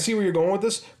disagree. I see where you're going with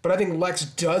this, but I think Lex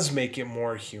does make it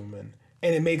more human,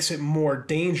 and it makes it more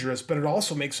dangerous, but it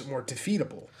also makes it more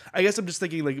defeatable. I guess I'm just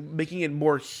thinking like making it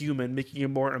more human, making it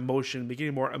more emotion, making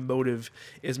it more emotive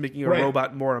is making a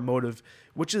robot more emotive,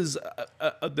 which is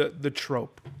the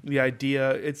trope, the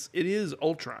idea. It is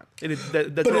Ultron, and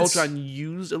that's what Ultron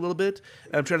used a little bit.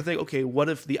 And I'm trying to think, okay, what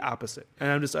if the opposite? And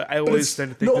I always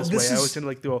tend to think this way. I always tend to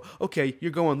like go, okay,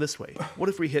 you're going this way. What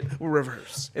if we hit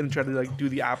reverse and try to like do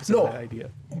the opposite of that idea?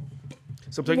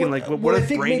 So I'm thinking what if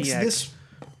Brainiac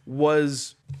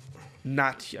was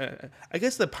not? I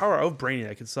guess the power of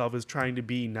Brainiac itself is trying to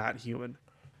be not human,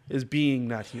 is being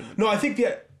not human. No, I think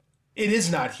that it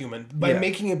is not human. By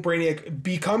making it Brainiac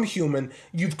become human,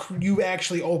 you've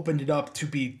actually opened it up to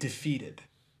be defeated.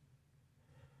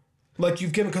 Like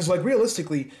you've given, because like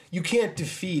realistically, you can't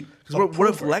defeat. What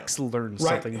if Lex learns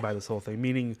something by this whole thing?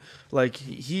 Meaning, like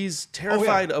he's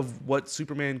terrified of what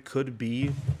Superman could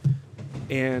be,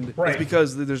 and it's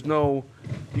because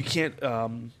you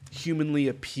can't humanly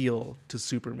appeal to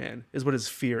Superman. Is what his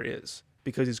fear is.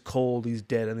 Because he's cold, he's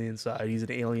dead on the inside, he's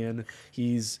an alien,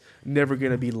 he's never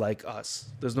going to be like us.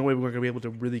 There's no way we're going to be able to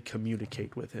really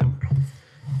communicate with him.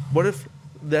 What if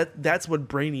that's what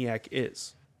Brainiac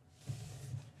is?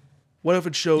 What if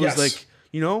it shows like,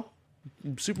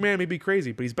 Superman may be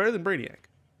crazy, but he's better than Brainiac?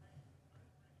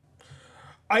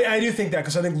 I do think that,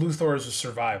 because I think Luthor is a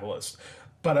survivalist.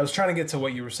 But I was trying to get to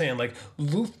what you were saying. Like,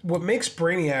 what makes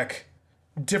Brainiac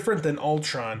different than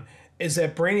Ultron is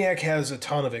that Brainiac has a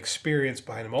ton of experience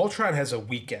behind him. Ultron has a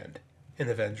weekend in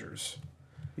Avengers.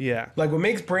 Yeah. Like, what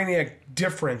makes Brainiac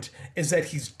different is that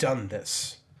he's done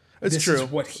this. This true. Is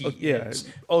what he is.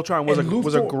 Ultron was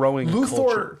a growing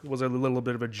culture. Was a little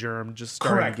bit of a germ just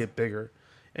starting to get bigger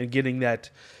and getting that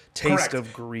taste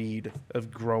of greed, of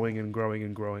growing and growing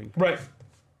and growing. Right.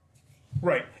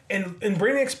 Right. And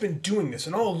Brainiac's been doing this,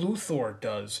 and all Luthor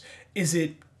does is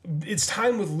its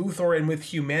time with Luthor and with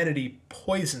humanity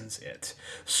poisons it.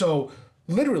 So,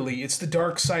 literally, it's the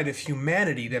dark side of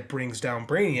humanity that brings down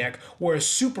Brainiac, whereas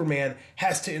Superman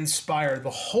has to inspire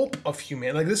the hope of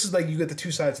humanity. Like, this is like you get the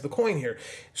two sides of the coin here.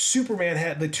 Superman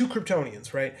had the two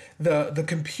Kryptonians, right? The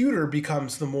computer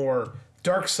becomes the more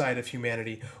dark side of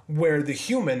humanity, where the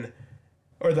human,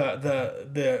 or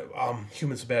the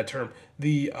human's a bad term,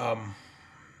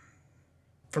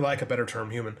 for lack of a better term,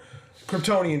 human,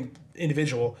 Kryptonian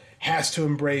individual has to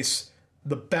embrace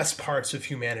the best parts of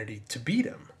humanity to beat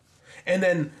him. And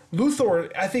then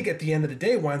Luthor, I think at the end of the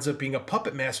day, winds up being a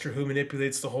puppet master who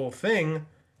manipulates the whole thing,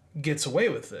 gets away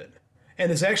with it,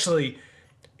 and is actually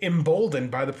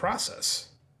emboldened by the process.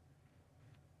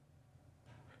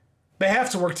 They have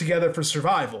to work together for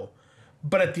survival,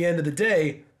 but at the end of the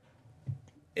day,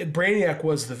 Brainiac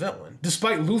was the villain.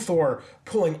 Despite Luthor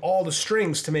pulling all the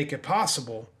strings to make it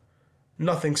possible,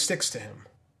 nothing sticks to him,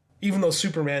 even though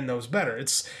Superman knows better.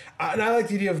 And I like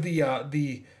the idea of the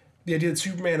idea that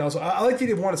Superman also. I like the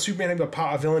idea of one of Superman being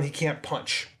a villain he can't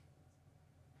punch.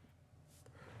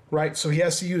 Right, so he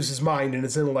has to use his mind and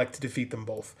his intellect to defeat them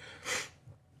both.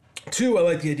 Two, I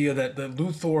like the idea that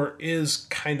Luthor is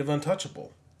kind of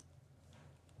untouchable,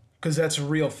 because that's a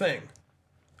real thing.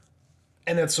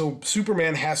 And that's so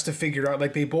Superman has to figure out,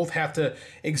 like, they both have to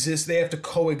exist, they have to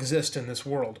coexist in this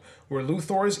world, where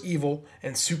Luthor is evil,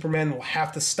 and Superman will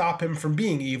have to stop him from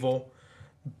being evil,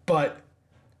 but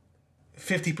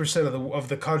 50% of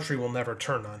the country will never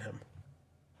turn on him.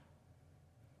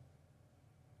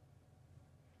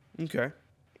 Okay.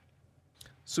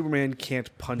 Superman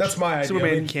can't punch. That's my idea.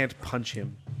 Superman can't punch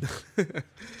him. Do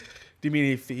you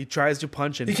mean if he tries to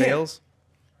punch and fails?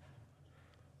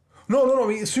 No. I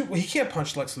mean, he can't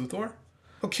punch Lex Luthor.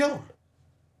 He'll kill him.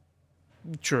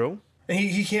 True. And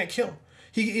he can't kill him.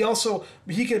 He also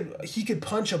he could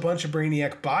punch a bunch of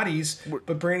Brainiac bodies,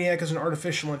 but Brainiac is an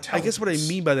artificial intelligence. I guess what I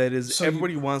mean by that is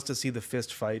everybody wants to see the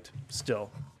fist fight still.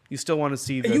 You still want to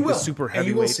see the super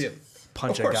heavyweight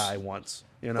punch a guy once,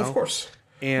 you know? Of course.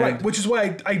 And right, which is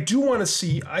why I do want to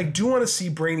see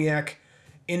Brainiac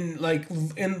in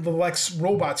the Lex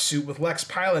robot suit with Lex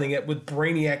piloting it with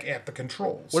Brainiac at the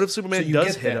controls. What if Superman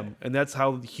does hit him, and that's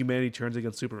how humanity turns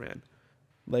against Superman?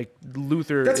 Like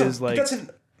Luthor is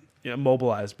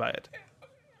immobilized by it.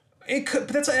 It could,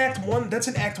 but that's an Act 1. That's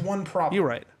an Act 1 problem.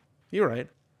 You're right.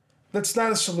 That's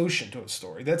not a solution to a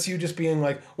story. That's you just being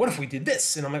like, what if we did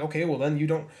this? And I'm like, okay, well then you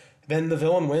don't. Then the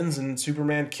villain wins and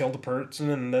Superman killed a person,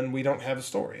 and then we don't have a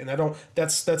story. And I don't.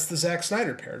 That's the Zack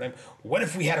Snyder paradigm. What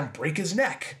if we had him break his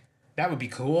neck? That would be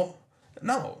cool.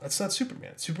 No, that's not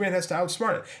Superman. Superman has to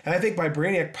outsmart it. And I think by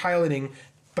Brainiac piloting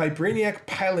the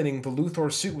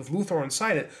Luthor suit with Luthor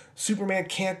inside it, Superman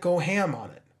can't go ham on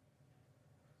it.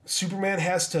 Superman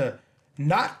has to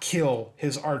not kill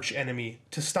his arch enemy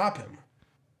to stop him.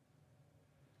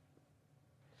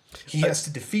 He has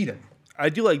to defeat him. I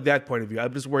do like that point of view.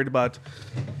 I'm just worried about,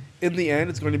 in the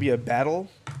end, it's going to be a battle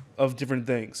of different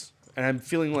things, and I'm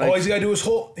feeling like he's got to do his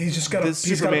whole. He's just got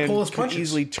to pull his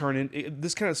punches.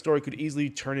 This kind of story could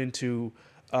easily turn into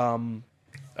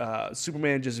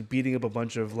Superman just beating up a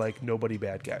bunch of nobody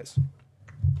bad guys.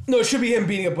 No, it should be him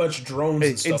beating a bunch of drones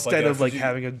and stuff instead of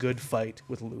having a good fight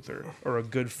with Luthor or a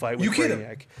good fight with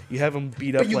Brainiac. You have him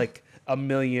beat up a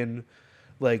million,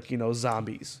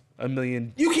 zombies. A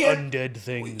million undead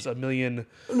things, a million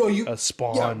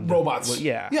spawn robots.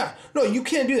 Yeah. No, you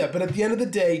can't do that. But at the end of the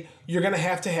day, you're going to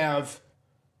have to have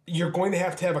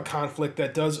a conflict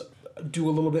that does do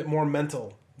a little bit more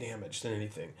mental damage than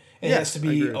anything. It has to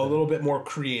be a little bit more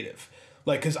creative.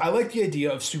 Because I like the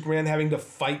idea of Superman having to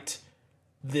fight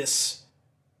this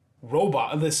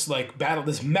robot, this battle,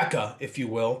 this mecha, if you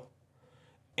will,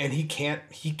 and he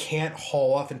can't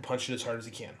haul off and punch it as hard as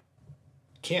he can.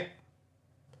 Can't.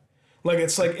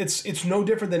 It's no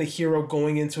different than a hero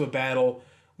going into a battle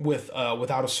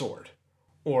without a sword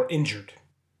or injured,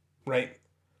 right?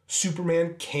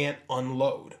 Superman can't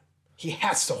unload. He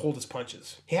has to hold his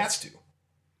punches. He has to.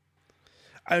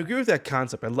 I agree with that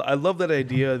concept. I love that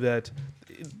idea that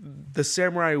the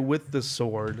samurai with the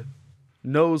sword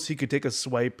knows he could take a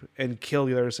swipe and kill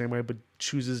the other samurai, but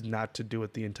chooses not to do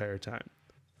it the entire time.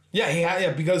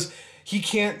 Because he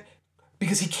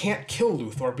can't kill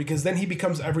Luthor, because then he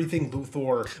becomes everything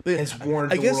Luthor has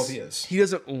warned the world he is. He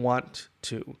doesn't want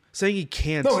to. Saying he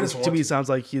can't to me sounds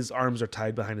like his arms are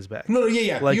tied behind his back. No, he's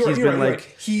been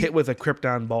hit with a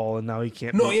Krypton ball and now he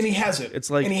can't. No, and he has it. It's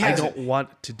like I don't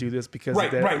want to do this because right.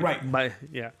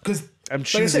 Because I'm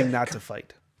choosing not to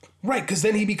fight. Right, because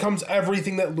then he becomes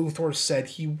everything that Luthor said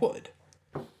he would.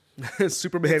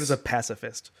 Superman is a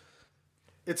pacifist.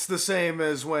 It's the same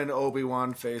as when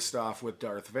Obi-Wan faced off with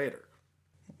Darth Vader.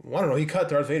 I don't know. He cut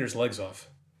Darth Vader's legs off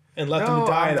and left him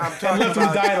die. I'm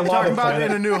talking about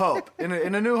in A New Hope. In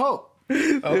A New Hope.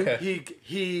 Okay.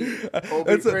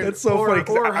 That's so funny.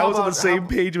 I was on the same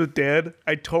page with Dad.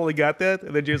 I totally got that,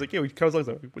 and then Jay's like, "Yeah, we cut his legs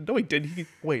off." No, he didn't.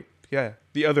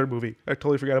 The other movie. I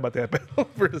totally forgot about that battle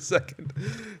for a second.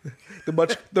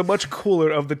 The much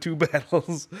cooler of the two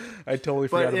battles. I totally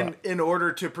forgot about. But in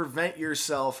order to prevent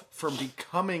yourself from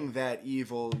becoming that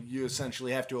evil, you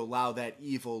essentially have to allow that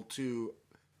evil to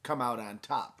come out on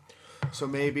top. So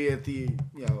maybe at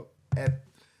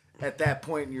that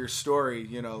point in your story,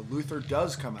 Luthor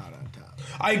does come out on top.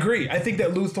 I agree. I think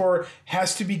that Luthor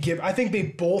has to be given. I think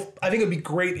it'd be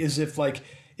great is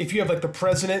if you have the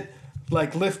president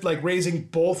raising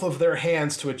both of their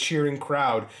hands to a cheering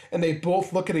crowd, and they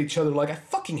both look at each other like, I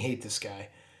fucking hate this guy.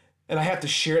 And I have to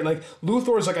share it.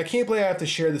 Luthor's I can't believe I have to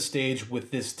share the stage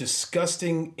with this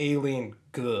disgusting alien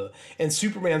guh. And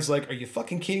Superman's like, are you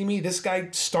fucking kidding me? This guy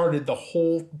started the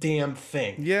whole damn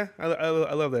thing. Yeah, I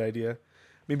love that idea.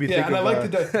 Maybe think and of I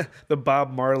like the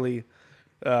Bob Marley,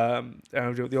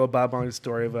 the old Bob Marley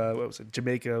story of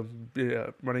Jamaica,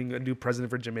 running a new president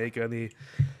for Jamaica, and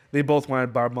they both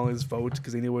wanted Bob Marley's vote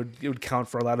because they knew it would count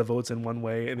for a lot of votes in one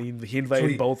way, and he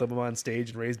invited both of them on stage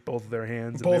and raised both of their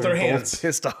hands. Both their hands,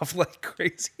 pissed off like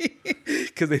crazy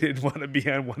because they didn't want to be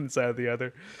on one side or the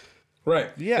other.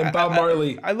 Right. Yeah. And Bob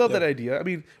Marley. I love that idea. I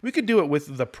mean, we could do it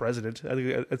with the president. I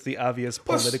think it's the obvious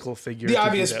political figure. The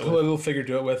obvious political figure to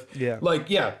do it with.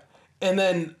 Yeah. And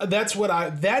then that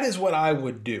is what I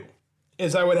would do.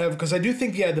 Is I would have, because I do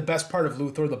think the best part of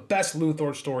Luthor, the best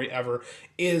Luthor story ever,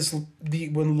 is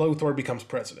when Luthor becomes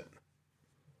president.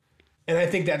 And I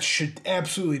think that should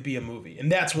absolutely be a movie.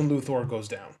 And that's when Luthor goes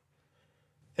down.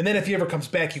 And then if he ever comes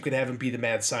back, you could have him be the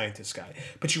mad scientist guy.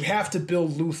 But you have to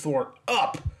build Luthor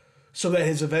up so that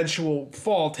his eventual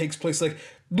fall takes place. Like,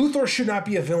 Luthor should not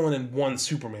be a villain in one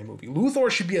Superman movie. Luthor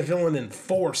should be a villain in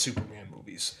 4 Superman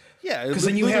movies. Yeah, because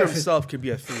then Luthor himself could be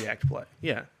a 3-act play.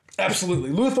 Yeah. Absolutely.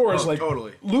 Luthor is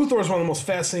totally. Luthor is one of the most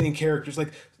fascinating characters.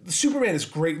 Like, Superman is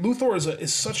great. Luthor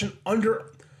is such an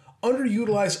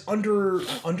underutilized,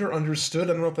 understood.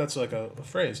 I don't know if that's like a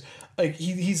phrase. Like,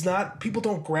 he's not, people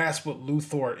don't grasp what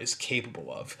Luthor is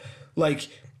capable of. Like,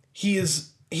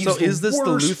 he's so is this the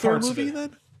Luthor movie then?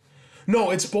 then?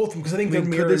 No, it's both of them, because I think they're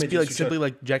mirror could this images. be like simply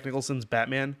like Jack Nicholson's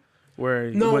Batman, where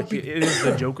it is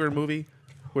the Joker movie,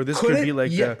 where this could be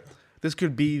like this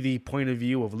could be the point of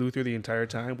view of Luthor the entire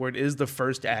time, where it is the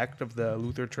first act of the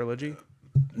Luthor trilogy?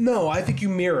 No, I think you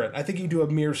mirror it. I think you do a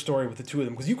mirror story with the two of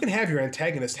them, because you can have your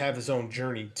antagonist have his own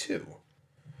journey too.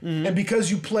 Mm-hmm. And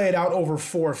because you play it out over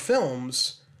 4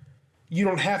 films, you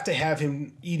don't have to have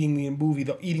him eating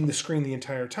the screen the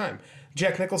entire time.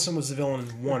 Jack Nicholson was the villain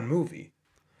in 1 movie.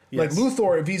 Yes. Like,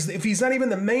 Luthor, if he's not even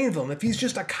the main villain, if he's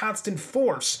just a constant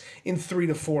force in 3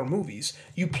 to 4 movies,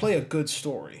 you play a good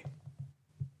story.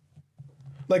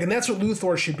 Like, and that's what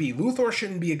Luthor should be. Luthor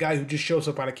shouldn't be a guy who just shows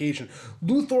up on occasion.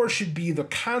 Luthor should be the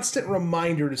constant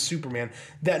reminder to Superman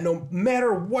that no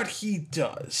matter what he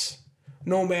does,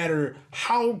 no matter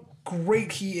how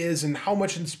great he is and how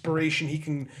much inspiration he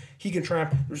can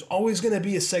triumph, there's always going to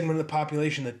be a segment of the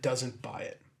population that doesn't buy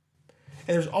it.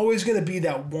 And there's always going to be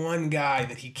that one guy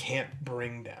that he can't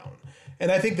bring down.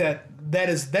 And I think that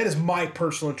is my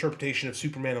personal interpretation of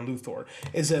Superman and Luthor,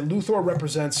 is that Luthor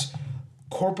represents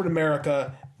corporate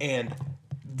America and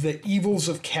the evils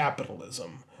of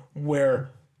capitalism,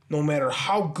 where no matter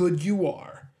how good you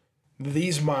are,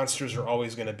 these monsters are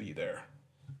always going to be there.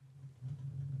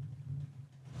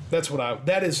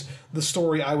 That is the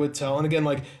story I would tell. And again,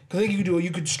 like, because I think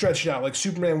you could stretch it out. Like,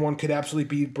 Superman 1 could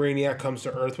absolutely be Brainiac comes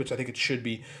to Earth, which I think it should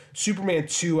be. Superman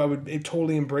 2, I would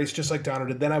totally embrace, just like Donner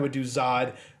did. Then I would do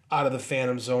Zod out of the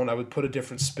Phantom Zone. I would put a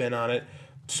different spin on it.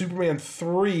 Superman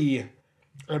 3,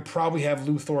 I'd probably have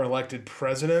Luthor elected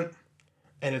president,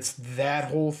 and it's that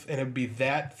whole, and it'd be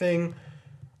that thing.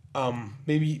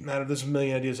 Maybe, I don't know, there's a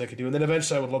million ideas I could do. And then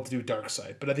eventually I would love to do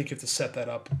Darkseid, but I think you have to set that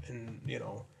up and,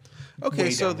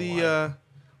 Okay, so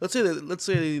let's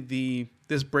say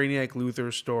this Brainiac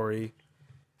Luthor story,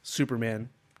 Superman,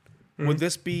 would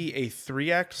this be a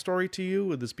 3-act story to you?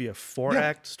 Would this be a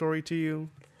 4-act story to you?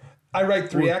 I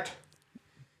write 3-act.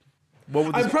 What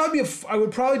would I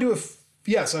would probably do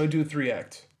yes, I would do a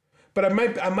 3-act. But I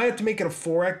might have to make it a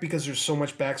 4-act because there's so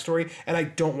much backstory, and I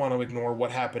don't want to ignore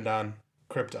what happened on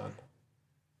Krypton.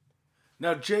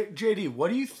 Now, JD,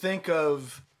 what do you think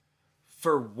of,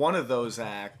 for one of those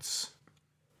acts,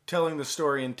 telling the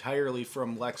story entirely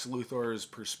from Lex Luthor's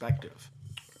perspective?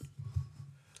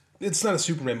 It's not a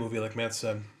Superman movie, like Matt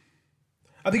said.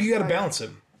 I think you got to balance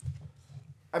it.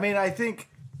 I mean, I think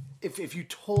if you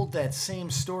told that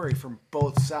same story from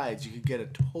both sides, you could get a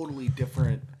totally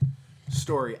different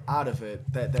story out of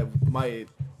it that might,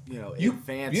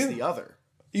 advance the other.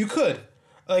 You could.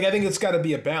 Like, I think it's got to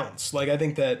be a balance. Like, I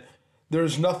think that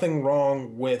there's nothing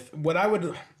wrong with what I would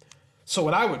do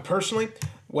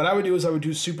is I would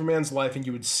do Superman's life, and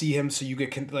you would see him, so you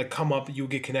get you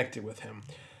get connected with him.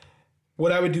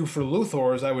 What I would do for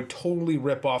Luthor is I would totally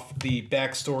rip off the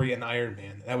backstory in Iron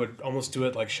Man. I would almost do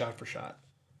it like shot for shot,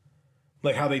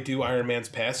 like how they do Iron Man's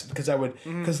past. Because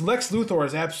Lex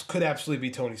Luthor could absolutely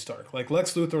be Tony Stark. Like,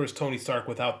 Lex Luthor is Tony Stark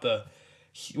without the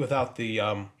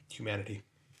humanity.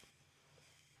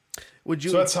 Would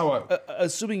you? So that's how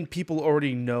assuming people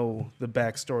already know the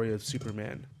backstory of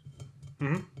Superman.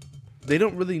 Mm-hmm. They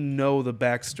don't really know the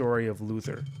backstory of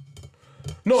Luthor.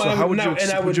 No, so how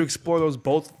would you explore those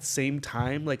both at the same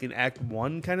time, like in Act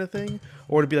 1 kind of thing?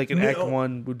 Or would it be like Act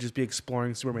 1 would just be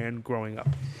exploring Superman growing up?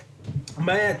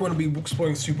 My Act 1 would be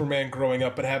exploring Superman growing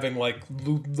up, but having like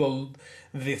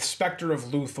the specter of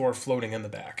Luthor floating in the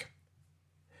back.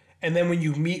 And then when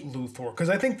you meet Luthor, because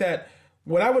I think that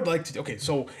what I would like to do,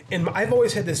 I've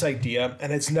always had this idea,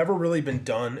 and it's never really been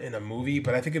done in a movie,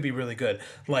 but I think it'd be really good.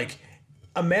 Like,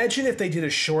 imagine if they did a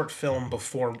short film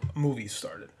before movies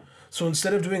started. So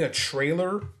instead of doing a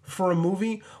trailer for a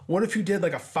movie, what if you did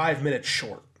like a 5-minute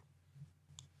short?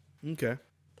 Okay.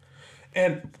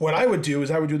 And what I would do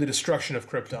is I would do The Destruction of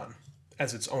Krypton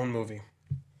as its own movie.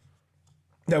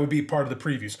 That would be part of the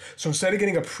previews. So instead of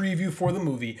getting a preview for the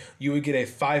movie, you would get a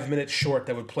 5-minute short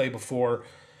that would play before,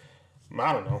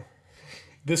 I don't know,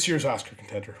 this year's Oscar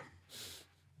contender.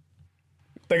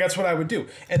 Like, that's what I would do.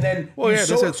 And then... Well, yeah,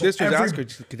 this year's Oscar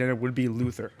contender would be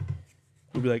Luthor.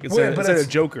 It would be like, instead of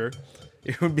Joker,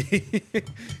 it'd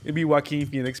be Joaquin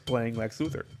Phoenix playing Lex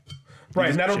Luthor. Right,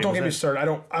 and don't get me started.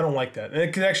 I don't like that.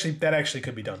 And that actually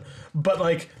could be done. But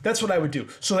like that's what I would do.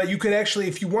 So that you could actually,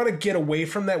 if you want to get away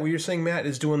from that, what you're saying, Matt,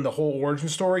 is doing the whole origin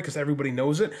story because everybody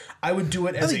knows it. I would do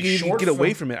it as a short. Get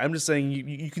away from it. I'm just saying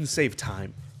you can save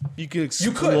time. You can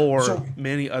explore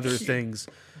many other things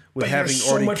with having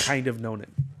already kind of known it.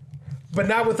 But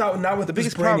not with the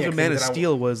biggest problem with Man of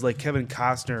Steel was like Kevin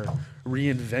Costner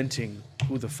reinventing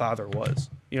who the father was.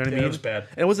 You know what I mean? It was bad.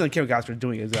 And it wasn't like Kevin Costner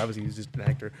doing it. Obviously, he's just an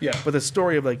actor. Yeah. But the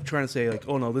story of like trying to say like,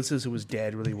 oh no, this is who his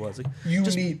dad really was. Like,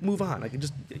 move on. Like,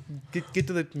 just get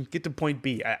to point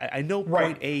B. I know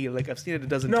point A. Like I've seen it a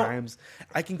dozen times.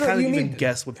 I can kind of even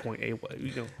guess what point A was.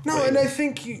 I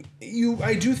think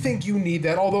I do think you need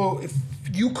that. Although if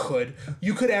you could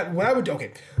add what I would do.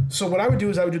 Okay, so what I would do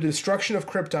is I would do the Destruction of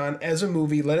Krypton as a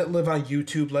movie. Let it live on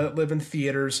YouTube. Let it live in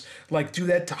theaters. Like do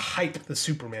that to hype the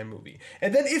Superman movie.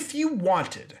 And then if you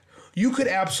wanted, you could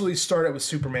absolutely start it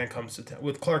with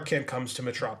with Clark Kent comes to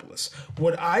Metropolis.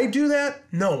 Would I do that?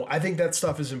 No, I think that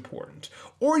stuff is important.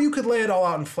 Or you could lay it all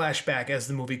out in flashback as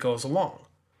the movie goes along,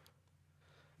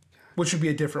 which would be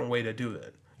a different way to do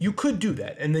that. You could do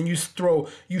that, and then you throw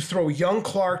young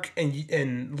Clark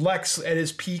and Lex at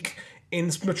his peak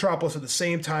in Metropolis at the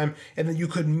same time, and then you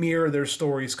could mirror their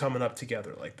stories coming up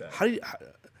together like that.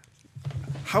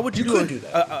 How would you do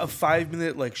a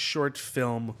 5-minute like short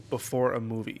film before a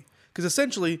movie? Because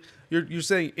essentially, you're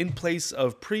saying in place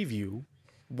of preview,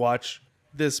 watch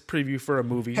this preview for a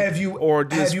movie, or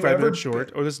this 5-minute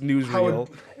short, or this newsreel,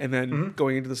 and then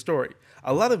going into the story.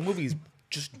 A lot of movies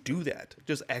just do that.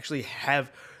 Just actually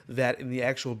have that in the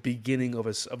actual beginning of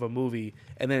a movie,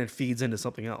 and then it feeds into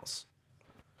something else.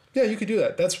 Yeah, you could do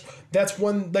that. That's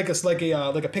one like a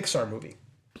Pixar movie.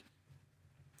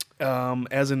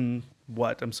 As in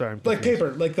what? I'm sorry. Like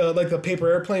the Paper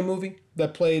Airplane movie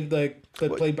that played. I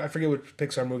forget what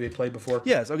Pixar movie it played before.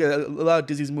 Yes, okay. A lot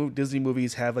of Disney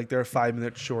movies have like their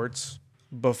 5-minute shorts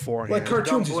beforehand. Like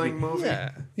cartoons. Movie.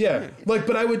 Yeah.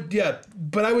 But I would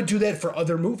do that for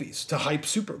other movies to hype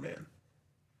Superman.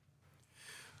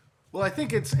 Well, I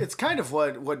think it's kind of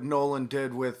what Nolan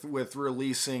did with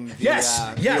releasing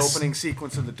the opening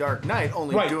sequence of The Dark Knight,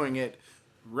 only doing it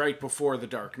right before The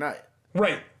Dark Knight.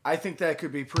 Right. I think that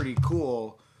could be pretty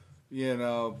cool,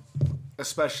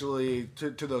 especially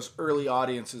to those early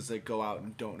audiences that go out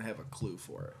and don't have a clue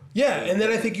for it. Yeah, and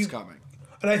then I think it's coming.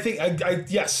 And I think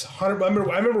yes, 100. I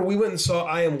remember we went and saw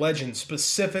I Am Legend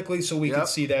specifically so we could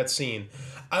see that scene.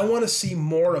 I want to see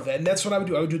more of that, and that's what I would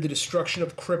do. I would do the Destruction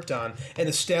of Krypton and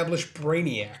establish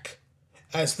Brainiac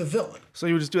as the villain. So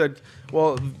you would just do that.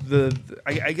 Well,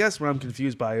 I guess what I'm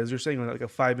confused by is you're saying like a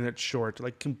 5-minute short.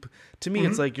 Like to me,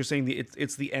 it's like you're saying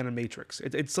it's the Animatrix.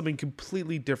 It's something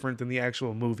completely different than the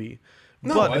actual movie,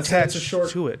 but attached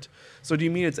to it. So do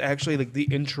you mean it's actually like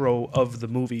the intro of the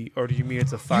movie, or do you mean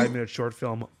it's a 5-minute short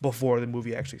film before the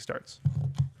movie actually starts?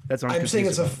 That's what I'm saying.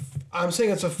 I'm saying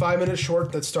it's a 5-minute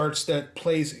short that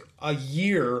plays a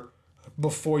year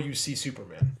before you see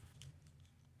Superman.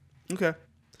 Okay.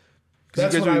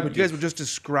 That's what I would do. You guys were just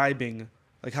describing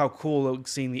like how cool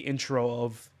seeing the intro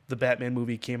of the Batman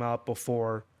movie came out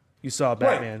before you saw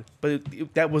Batman, but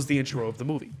that was the intro of the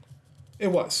movie.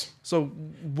 It was. So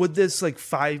would this like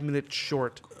 5-minute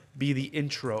short be the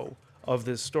intro of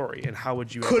this story, and how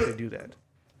would you actually do that?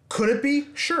 Could it be?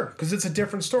 Sure, because it's a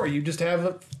different story. You just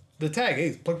have the tag,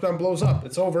 hey, Krypton blows up,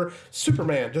 it's over,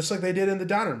 Superman, just like they did in the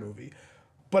Donner movie.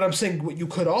 But I'm saying what you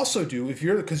could also do,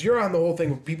 because you're on the whole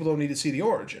thing of people don't need to see the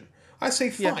origin. I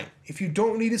say fine. Yeah. If you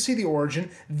don't need to see the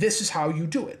origin, this is how you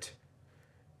do it.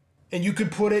 And you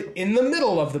could put it in the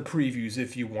middle of the previews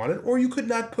if you wanted, or you could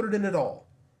not put it in at all.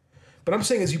 But I'm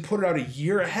saying is you put it out a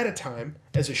year ahead of time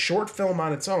as a short film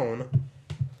on its own,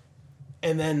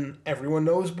 and then everyone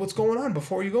knows what's going on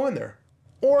before you go in there.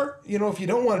 Or, if you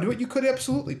don't want to do it, you could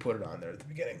absolutely put it on there at the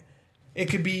beginning. It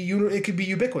could be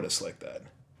ubiquitous like that.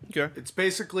 Okay. It's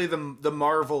basically the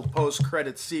Marvel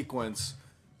post-credit sequence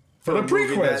for the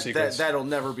pre-credit sequence. That'll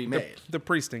never be made. The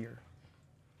pre-stinger.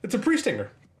 It's a pre-stinger.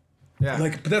 Yeah.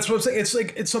 But that's what I'm saying.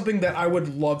 It's something that I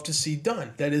would love to see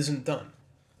done that isn't done.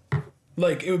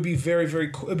 Like, it would be very,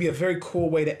 very cool. It would be a very cool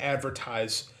way to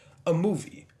advertise a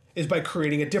movie, is by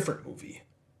creating a different movie.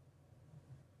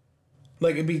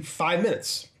 Like, it'd be 5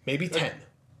 minutes, maybe 10.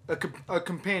 A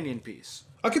companion piece.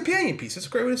 A companion piece. That's a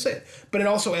great way to say it. But it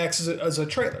also acts as a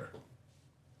trailer.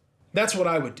 That's what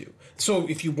I would do. So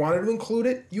if you wanted to include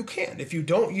it, you can. If you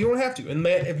don't, you don't have to. And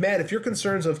Matt, if your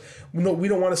concerns of no, we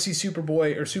don't want to see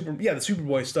Superboy or the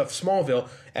Superboy stuff, Smallville,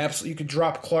 absolutely, you could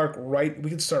drop Clark right. We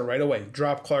could start right away.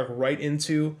 Drop Clark right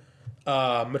into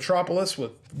Metropolis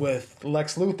with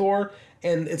Lex Luthor,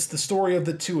 and it's the story of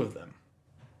the two of them.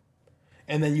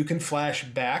 And then you can flash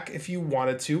back if you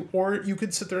wanted to, or you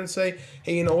could sit there and say,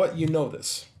 hey, you know what? You know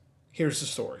this. Here's the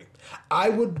story. I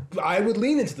would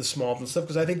lean into the Smallville stuff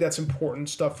because I think that's important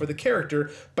stuff for the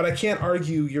character, but I can't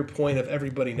argue your point of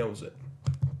everybody knows it.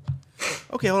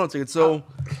 Okay, hold on a second. So,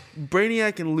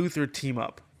 Brainiac and Luthor team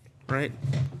up, right?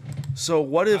 So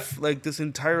what if like this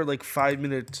entire like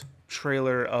 5-minute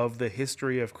trailer of the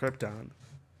history of Krypton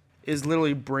is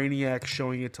literally Brainiac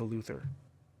showing it to Luthor?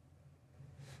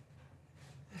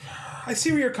 I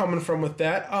see where you're coming from with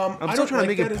that. I'm still trying to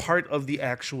make it part of the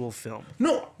actual film.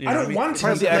 No, I don't want it to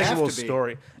part of be the actual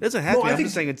story. It doesn't have to be. I'm think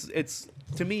just saying it's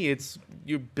to me it's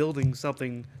you're building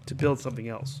something to build something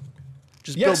else.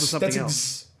 Just yes, build something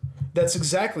else. That's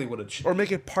exactly what it should. Or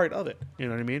make it part of it. You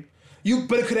know what I mean?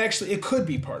 But it could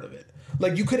be part of it.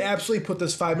 Like you could absolutely put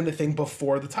this 5-minute thing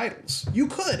before the titles. You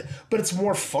could, but it's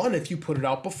more fun if you put it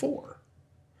out before.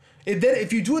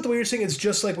 If you do it the way you're saying, it's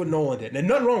just like what Nolan did, and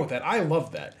nothing wrong with that. I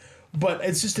love that. But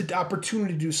it's just an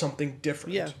opportunity to do something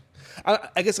different. Yeah.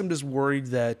 I guess I'm just worried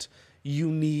that you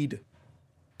need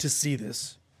to see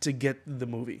this to get the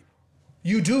movie.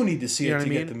 You do need to see it to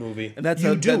get the movie. And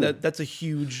that's a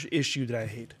huge issue that I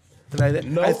hate.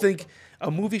 I think a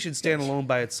movie should stand alone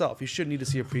by itself. You shouldn't need to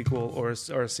see a prequel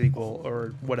or a sequel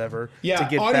or whatever to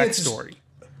get backstory.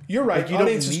 You're right. Like,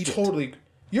 audience is totally...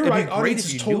 You're right.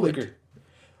 Audience is totally agree.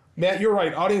 Matt, you're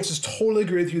right. Audiences totally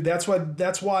agree with you. That's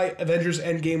why Avengers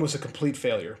Endgame was a complete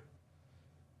failure.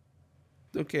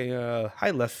 Okay,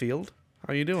 hi left field.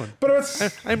 How you doing?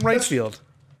 But I'm right field.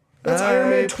 That's Iron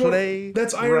Man 20.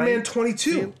 That's Iron Man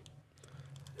 22. Field.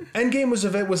 Endgame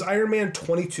was Iron Man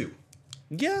 22.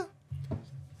 Yeah,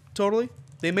 totally.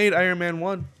 They made Iron Man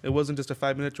 1. It wasn't just a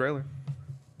 5-minute trailer.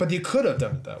 But you could have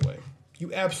done it that way.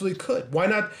 You absolutely could. Why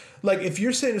not? Like, if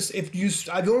you're saying this,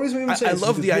 the only reason I'm saying I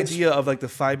love the idea of like the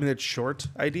 5-minute short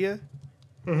idea.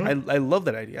 Mm-hmm. I love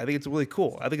that idea. I think it's really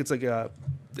cool. I think it's like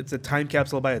it's a time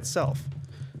capsule by itself.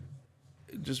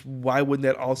 Just why wouldn't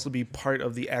that also be part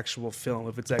of the actual film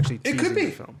if it's actually teasing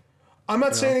the film? I'm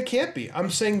not saying it can't be.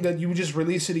 I'm saying that you would just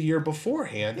release it a year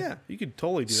beforehand. Yeah, you could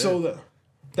totally do that. So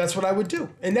that's what I would do.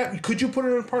 And could you put it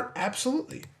in part?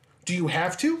 Absolutely. Do you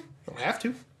have to? You don't have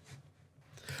to.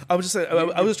 I was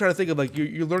just trying to think of like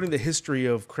you're learning the history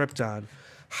of Krypton.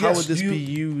 How would this be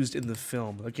used in the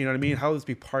film? Like, you know what I mean? How would this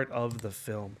be part of the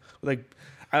film? Like,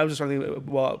 I was just trying to think.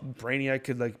 Well,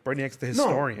 Brainiac's the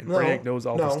historian. Brainiac knows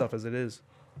all the stuff as it is.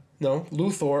 No,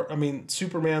 Luthor. I mean,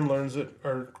 Superman learns it,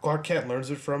 or Clark Kent learns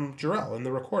it from Jor-El in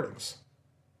the recordings.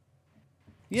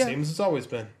 Yeah, same as it's always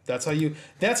been. That's how you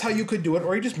could do it,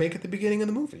 or you just make it the beginning of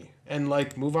the movie and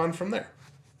like move on from there.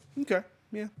 Okay.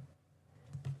 Yeah.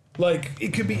 Like,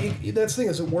 it could be... That's the thing,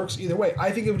 is it works either way.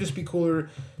 I think it would just be cooler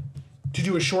to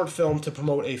do a short film to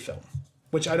promote a film,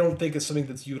 which I don't think is something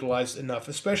that's utilized enough,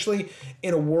 especially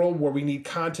in a world where we need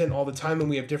content all the time and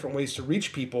we have different ways to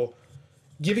reach people.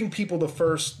 Giving people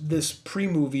this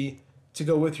pre-movie to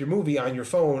go with your movie on your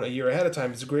phone a year ahead of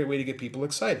time is a great way to get people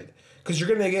excited. Because you're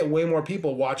going to get way more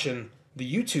people watching the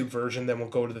YouTube version than will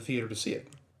go to the theater to see it.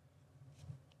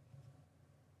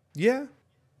 Yeah.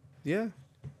 Yeah.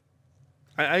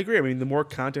 I agree. I mean, the more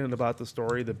content about the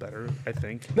story, the better, I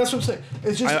think. That's what I'm saying.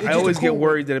 It's just, I always get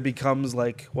worried that it becomes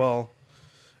like,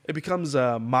 it becomes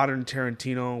a modern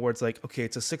Tarantino where it's like, okay,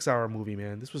 it's a 6-hour movie,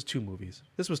 man. This was 2 movies.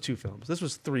 This was 2 films. This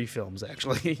was 3 films,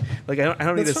 actually. Like, I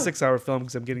don't need a 6-hour film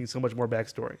because I'm getting so much more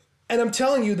backstory. And I'm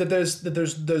telling you that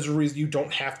there's a reason you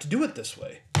don't have to do it this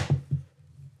way.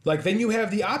 Like, then you have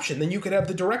the option. Then you could have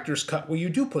the director's cut where you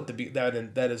do put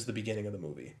that as the beginning of the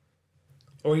movie.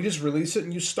 Or you just release it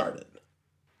and you start it.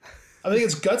 I think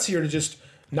it's gutsier to just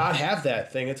not have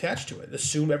that thing attached to it.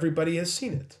 Assume everybody has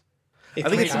seen it. I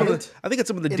think it's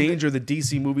some of the danger the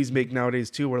DC movies make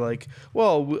nowadays too. Where like,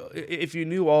 well, if you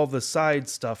knew all the side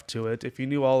stuff to it, if you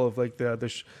knew all of like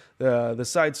the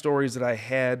side stories that I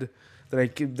had,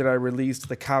 that I released,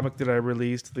 the comic that I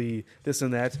released, the this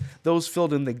and that, those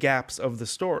filled in the gaps of the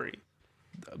story,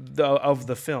 of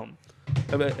the film.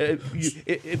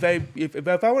 If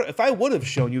I would have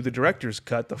shown you the director's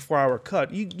cut, the 4-hour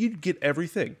cut, you'd get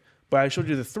everything. But I showed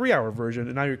you the 3-hour version,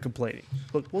 and now you're complaining.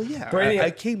 Look, well, yeah, I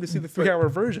came to see the 3-hour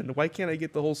version. Why can't I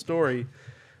get the whole story?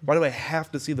 Why do I have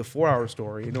to see the 4-hour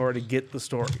story in order to get the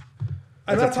story?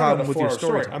 I'm not talking about a 4-hour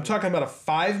story. I'm talking about a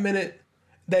 5-minute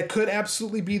that could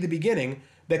absolutely be the beginning.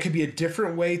 That could be a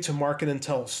different way to market and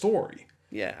tell a story.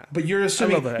 Yeah, but you're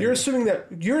assuming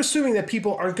that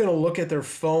people aren't going to look at their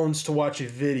phones to watch a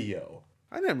video.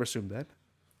 I never assumed that.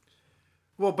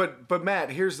 Well, but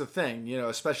Matt, here's the thing,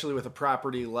 especially with a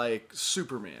property like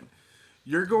Superman,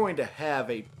 you're going to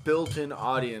have a built-in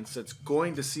audience that's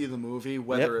going to see the movie,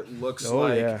 whether it looks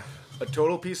a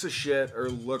total piece of shit or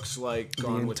looks like The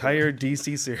Gone with entire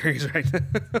DC series right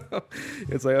now.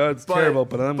 It's like, oh, it's terrible,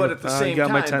 but at the same got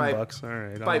my time, $10. All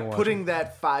right, by I'm gonna watch putting it.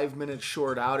 that 5-minute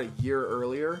short out a year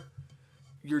earlier,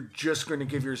 you're just going to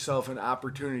give yourself an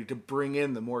opportunity to bring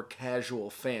in the more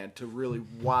casual fan to really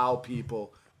wow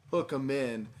people, hook them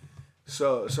in.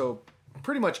 So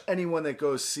pretty much anyone that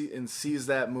goes sees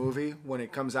that movie when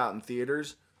it comes out in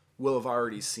theaters will have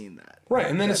already seen that. Right,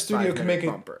 and then a That studio can make it.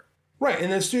 bumper. Right,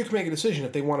 and then a studio can make a decision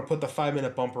if they want to put the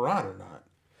 5-minute bumper on or not.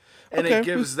 And Okay. it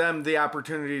gives them the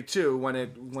opportunity too when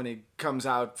it comes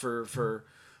out for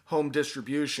home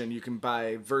distribution. You can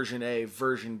buy version A,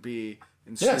 version B,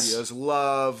 and Yes. studios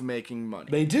love making money.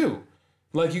 They do.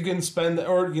 Like you can spend,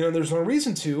 or there's no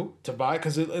reason to buy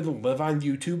because it'll live on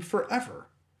YouTube forever.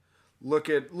 Look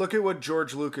at what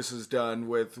George Lucas has done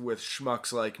with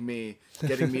schmucks like me,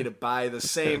 getting me to buy the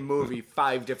same movie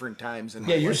 5 different times.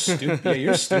 Yeah, you're stupid. Yeah,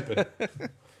 you're stupid.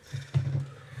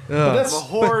 But I'm that's a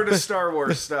horde of Star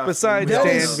Wars stuff. Besides That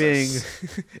Dan was- being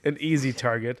an easy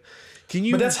target, can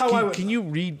you? But that's how can, I would- can you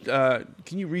read?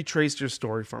 Can you retrace your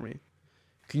story for me?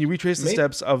 Can you retrace the Maybe-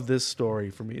 steps of this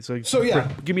story for me? So,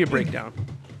 yeah. give me a breakdown.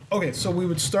 okay. So we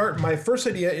would start. My first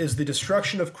idea is the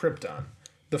destruction of Krypton,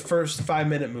 the first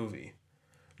 5-minute movie.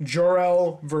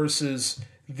 Jor-El versus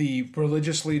the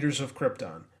religious leaders of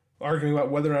Krypton, arguing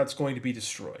about whether or not it's going to be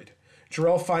destroyed.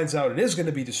 Jor-El finds out it is going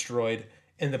to be destroyed,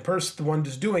 and the one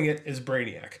who's doing it is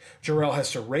Brainiac. Jor-El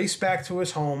has to race back to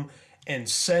his home and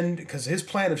send, because his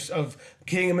plan of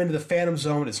getting him into the Phantom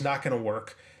Zone is not going to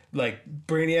work. Like,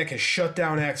 Brainiac has shut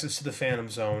down access to the Phantom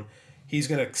Zone. He's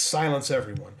going to silence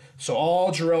everyone. So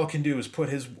all Jor-El can do is put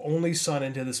his only son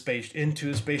into the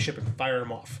spaceship and fire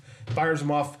him off. Fires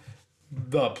him off.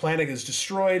 The planet is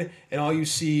destroyed, and all you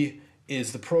see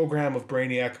is the program of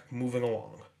Brainiac moving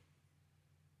along.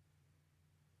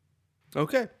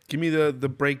 Okay, give me the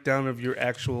breakdown of your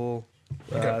actual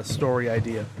story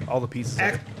idea. All the pieces.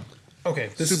 of it. Okay,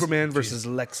 Superman versus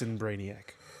Lex and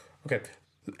Brainiac. Okay,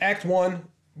 Act 1.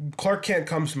 Clark Kent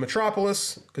comes to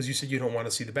Metropolis because you said you don't want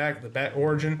to see the bat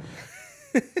origin.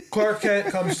 Clark Kent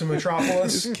comes to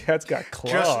Metropolis. Cat's got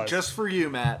claws. Just for you,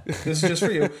 Matt. This is just for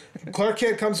you. Clark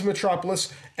Kent comes to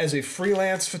Metropolis as a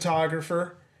freelance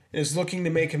photographer and is looking to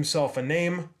make himself a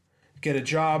name, get a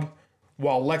job,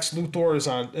 while Lex Luthor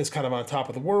is kind of on top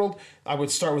of the world. I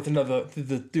would start with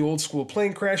the old school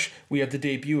plane crash. We have the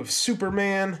debut of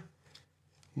Superman.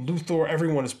 Luthor,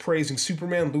 everyone is praising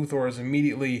Superman. Luthor is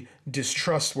immediately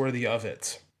distrustworthy of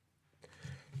it.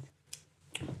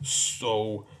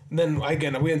 So then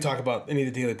again, we didn't talk about any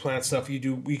of the Daily Planet stuff. We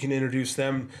can introduce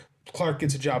them. Clark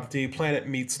gets a job at Daily Planet,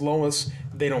 meets Lois.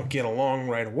 They don't get along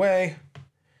right away.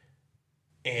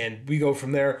 And we go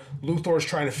from there. Luthor's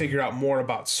trying to figure out more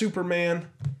about Superman.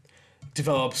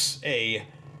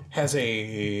 Has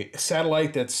a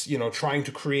satellite that's, trying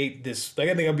to create this. I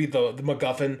think it'll be the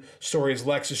MacGuffin story. Is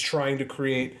Lex is trying to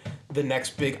create the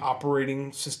next big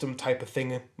operating system type of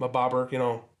thing.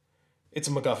 Mabobber, it's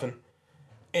a MacGuffin.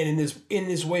 And in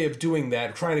his way of doing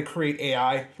that, trying to create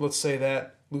AI, let's say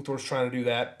that Luthor's trying to do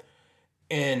that.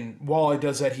 And while he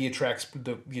does that, he attracts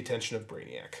the attention of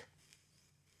Brainiac.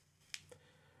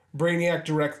 Brainiac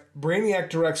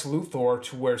directs Luthor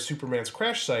to where Superman's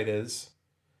crash site is.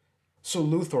 So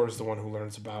Luthor is the one who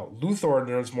learns Luthor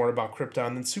learns more about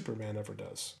Krypton than Superman ever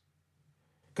does.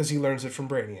 Because he learns it from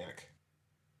Brainiac.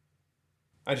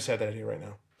 I just had that idea right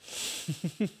now.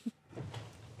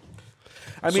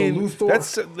 I So mean, Luthor-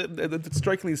 that's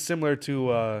strikingly similar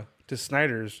to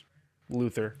Snyder's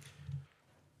Luthor.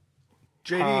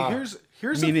 JD,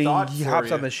 here's a Meaning thought he for hops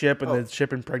you. on the ship and the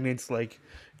ship impregnates like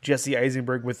Jesse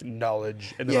Eisenberg with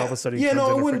knowledge, and then all of a sudden he Yeah, turns no,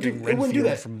 into it wouldn't do- freaking it wouldn't do Renfield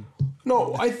that. from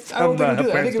No, I don't think you do that. I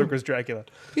Bram think Stoker's Dracula.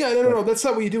 Yeah, no. That's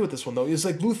not what you do with this one, though. It's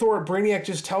like Brainiac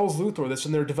just tells Luthor this,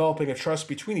 and they're developing a trust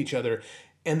between each other,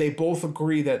 and they both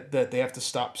agree that they have to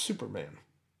stop Superman.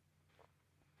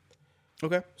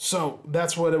 Okay. So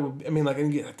that's what it would. I mean, like,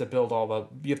 you have to build up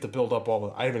all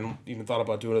the. I haven't even thought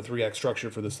about doing a 3-act structure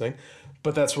for this thing,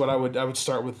 but that's what I would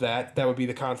start with. That would be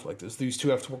the conflict. Is these two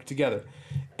have to work together,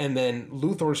 and then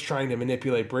Luthor's trying to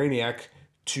manipulate Brainiac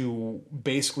to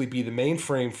basically be the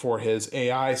mainframe for his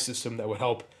AI system that would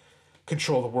help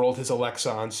control the world, his Alexa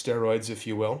on steroids, if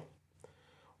you will.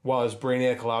 While his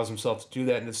Brainiac allows himself to do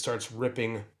that, and it starts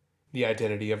ripping the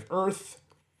identity of Earth.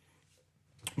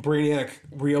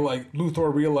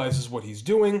 Luthor realizes what he's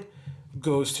doing,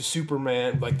 goes to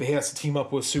Superman, like they has to team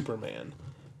up with Superman.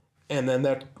 And then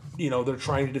they're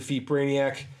trying to defeat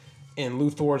Brainiac, and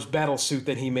Luthor's battle suit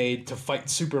that he made to fight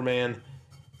Superman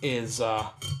is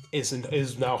now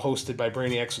hosted by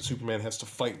Brainiac, so Superman has to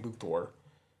fight Luthor.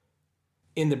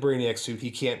 In the Brainiac suit,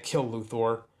 he can't kill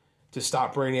Luthor to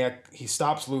stop Brainiac. He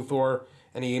stops Luthor,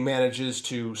 and he manages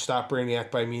to stop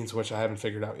Brainiac by means which I haven't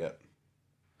figured out yet.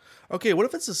 Okay, what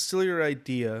if it's a sillier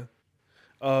idea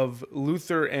of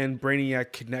Luthor and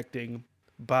Brainiac connecting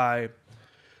by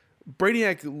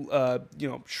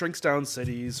Brainiac, shrinks down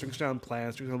cities, shrinks down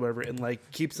planets, shrinks down whatever, and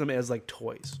like keeps them as like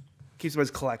toys, keeps them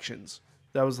as collections.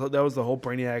 That was the whole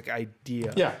Brainiac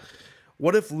idea. Yeah.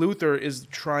 What if Luthor is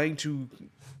trying to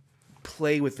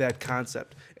play with that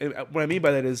concept? And what I mean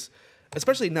by that is,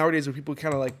 especially nowadays where people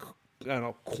kind of like, I don't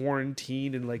know,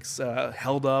 quarantined and like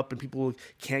held up and people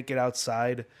can't get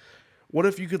outside. What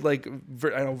if you could like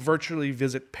virtually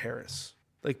visit Paris,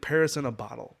 like Paris in a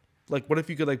bottle? Like, what if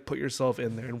you could like put yourself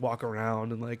in there and walk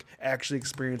around and like actually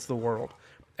experience the world?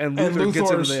 And Luthor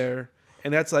gets in there,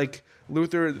 and that's like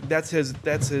Luthor. That's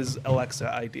his Alexa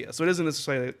idea. So it isn't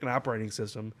necessarily like an operating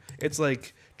system. It's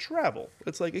like travel.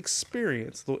 It's like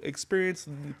experience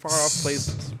far off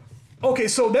places. Okay,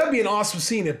 so that'd be an awesome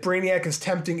scene if Brainiac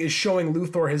is showing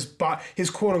Luthor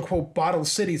his quote unquote bottle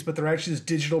cities, but they're actually just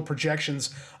digital projections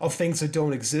of things that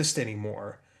don't exist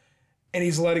anymore. And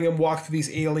he's letting him walk through these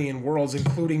alien worlds,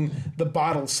 including the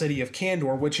bottle city of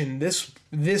Kandor, which in this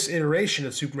iteration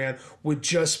of Superman would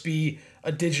just be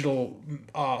a digital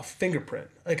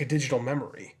fingerprint, like a digital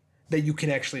memory that you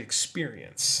can actually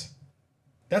experience.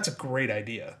 That's a great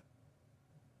idea.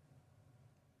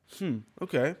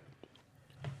 Okay.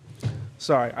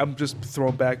 Sorry, I'm just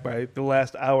thrown back by the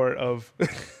last hour of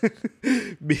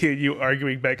me and you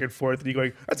arguing back and forth, and you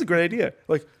going, "That's a great idea."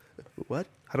 Like, what?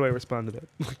 How do I respond to that?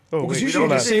 Oh, wait, we don't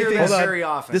get to hear that very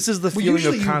often. This is the feeling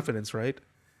of confidence, right?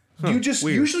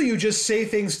 Usually you just say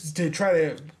things to try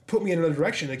to put me in another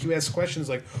direction. Like you ask questions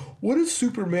like, "What if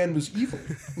Superman was evil?"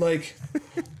 Like,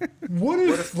 what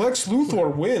if Lex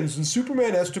Luthor wins and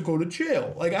Superman has to go to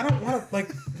jail? Like, I don't want to. Like,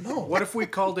 no. What if we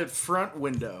called it Front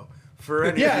Window? For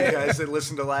any of you guys that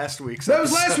listened to last week's episode. That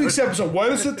was last week's episode. Why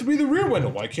does it have to be the rear window?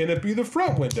 Why can't it be the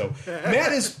front window?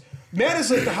 Matt is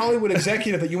like the Hollywood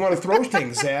executive that you want to throw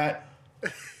things at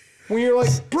when you're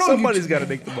like, bro, somebody's got to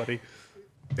make the money.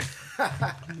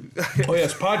 Oh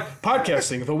yes,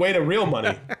 podcasting, the way to real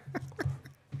money.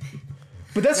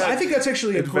 But I think that's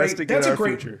actually a great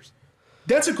MacGuffin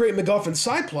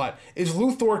side plot. Is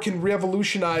Luthor can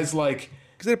revolutionize like.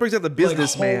 Because it brings out the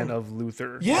businessman of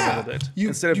Luthor a little bit.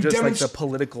 Instead of just like the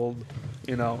political,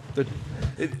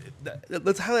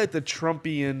 let's highlight the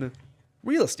Trumpian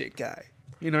real estate guy.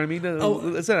 You know what I mean?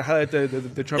 Let's not highlight the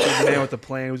Trumpian man with the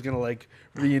plan who's going to like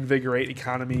reinvigorate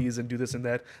economies and do this and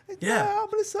that. Like, yeah. I'm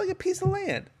going to sell you a piece of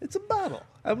land. It's a bottle.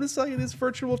 I'm going to sell you this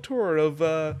virtual tour of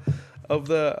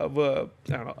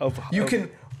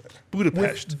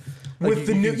Budapest. You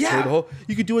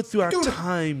could do it throughout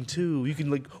time too. You can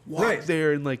like walk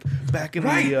there and like back in the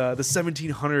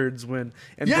 1700s go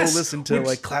listen to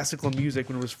like classical music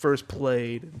when it was first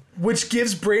played, which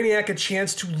gives Brainiac a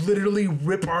chance to literally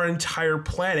rip our entire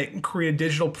planet and create a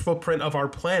digital footprint of our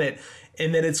planet,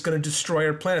 and then it's going to destroy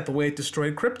our planet the way it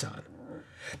destroyed Krypton.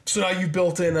 So now you've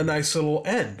built in a nice little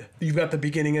end. You've got the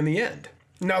beginning and the end.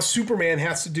 Now Superman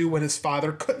has to do what his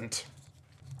father couldn't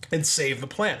and save the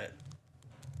planet.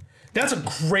 That's a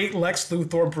great Lex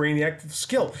Luthor Brainiac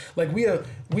skill. Like we have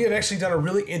actually done a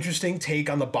really interesting take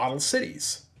on the bottle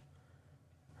cities.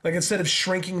 Like instead of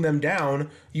shrinking them down,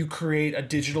 you create a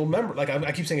digital memory. Like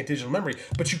I keep saying a digital memory,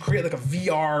 but you create like a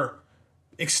VR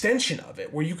extension of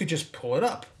it where you could just pull it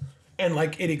up, and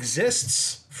like it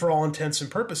exists for all intents and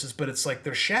purposes. But it's like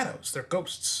they're shadows, they're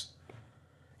ghosts.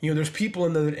 There's people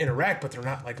in there that interact, but they're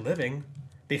not like living.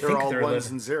 They're all ones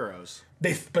and zeros.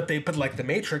 But like the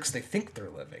Matrix, they think they're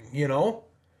living,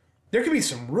 There could be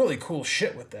some really cool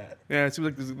shit with that. Yeah, it seems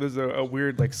like there's a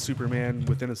weird like Superman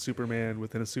within a Superman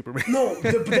within a Superman. No,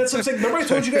 but that's what I'm saying. Remember I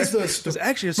told you guys there's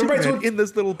actually a Superman in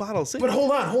this little bottle. But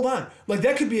hold on. Like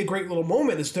that could be a great little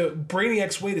moment. Is to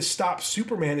Brainiac's way to stop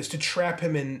Superman is to trap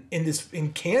him in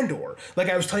Kandor. Like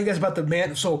I was telling you guys about the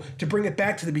man. So to bring it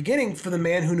back to the beginning for the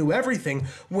man who knew everything,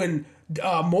 when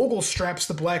Mogul straps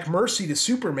the Black Mercy to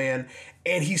Superman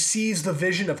and he sees the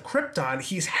vision of Krypton,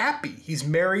 he's happy. He's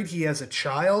married. He has a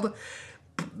child.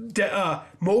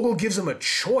 Mogul gives him a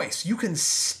choice. You can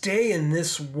stay in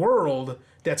this world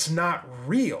that's not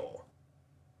real.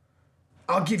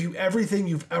 I'll give you everything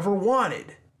you've ever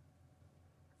wanted.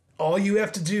 All you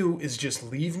have to do is just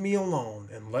leave me alone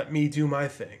and let me do my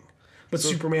thing. But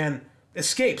Superman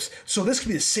escapes. So this could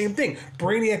be the same thing.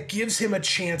 Brainiac gives him a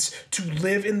chance to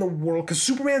live in the world because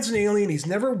Superman's an alien. He's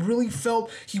never really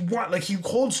felt he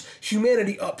holds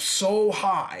humanity up so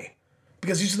high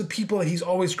because these are the people that he's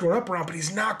always grown up around, but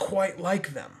he's not quite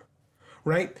like them,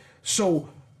 right? So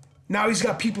Now he's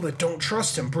got people that don't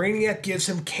trust him. Brainiac gives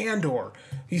him candor.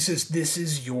 He says, this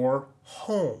is your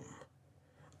home.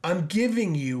 I'm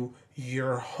giving you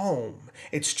your home.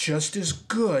 It's just as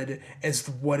good as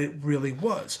what it really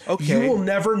was. Okay. You will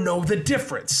never know the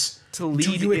difference. To lead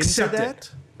Do you into accept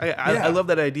that? it? I love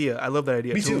that idea.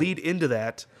 Me To too. lead into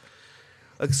that,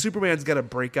 like Superman's got to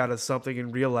break out of something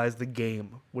and realize the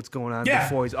game, what's going on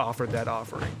before he's offered that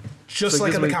offering. Just So it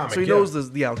like gives in the me- comic. So he yeah.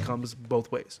 knows the outcomes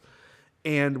both ways.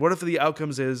 And what if the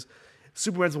outcomes is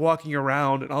Superman's walking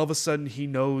around and all of a sudden he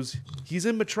knows he's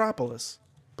in Metropolis,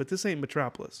 but this ain't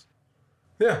Metropolis.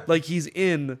 Yeah. Like he's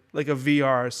in like a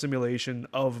VR simulation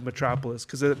of Metropolis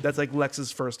because that's like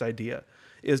Lex's first idea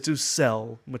is to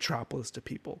sell Metropolis to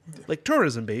people, like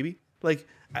tourism, baby. Like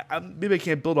maybe I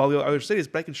can't build all the other cities,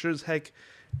 but I can sure as heck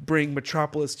bring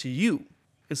Metropolis to you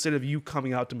instead of you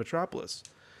coming out to Metropolis.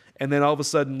 And then all of a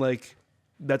sudden, like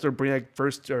that's where Brainiac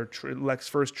Lex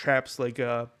first traps like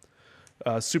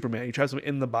Superman. He traps him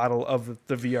in the bottle of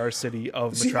the VR city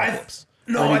of Metropolis.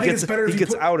 I think it's better if he you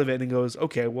gets put- out of it and goes,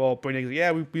 okay, well, Brainiac's like,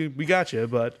 yeah, we got you,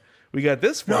 but we got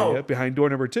this for you behind door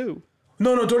number 2.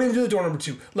 No, don't even do the door number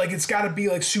 2. Like, it's got to be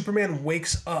like Superman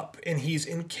wakes up and he's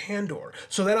in Candor.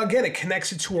 So then, again, it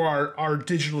connects it to our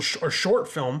digital our short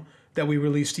film that we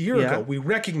released a year ago. We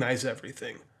recognize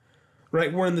everything,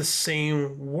 right? We're in the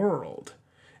same world.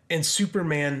 And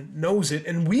Superman knows it,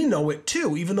 and we know it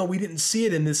too, even though we didn't see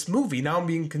it in this movie. Now I'm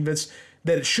being convinced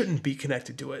that it shouldn't be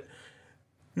connected to it.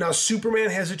 Now Superman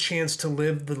has a chance to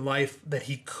live the life that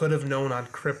he could have known on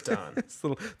Krypton. It's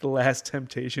the last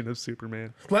temptation of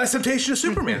Superman. Last temptation of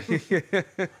Superman.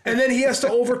 And then he has to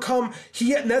overcome,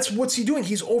 and that's what's he doing?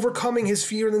 He's overcoming his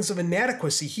feelings of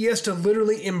inadequacy. He has to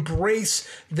literally embrace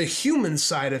the human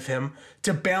side of him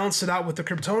to balance it out with the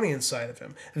Kryptonian side of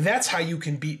him. That's how you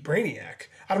can beat Brainiac.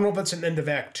 I don't know if that's an end of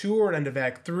Act 2 or an end of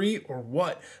Act 3 or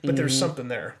what, but there's something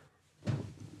there.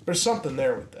 There's something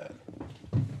there with that.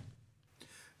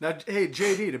 Now, hey,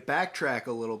 JD, to backtrack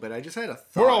a little bit, I just had a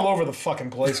thought. We're all over the fucking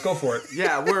place. Go for it.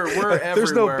 Yeah, we're everywhere.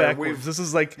 There's no backwards. This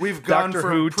is like we've gone Doctor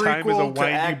from Who. Time is a prequel to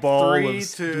windy Act ball 3 of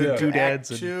to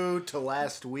doodads Act 2 to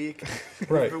last week.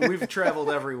 Right. We've traveled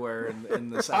everywhere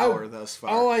in this hour thus far.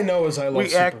 All I know is I love we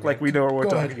Superman. act like we know what we're Go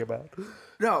talking ahead. about.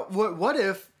 No, what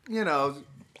if,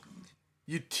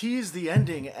 you tease the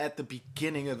ending at the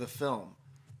beginning of the film,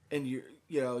 and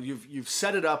you've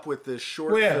set it up with this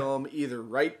short film either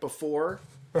right before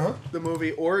the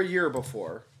movie or a year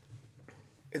before,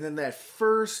 and then that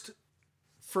first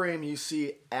frame you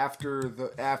see after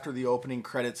the opening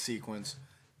credit sequence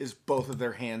is both of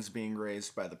their hands being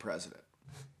raised by the president.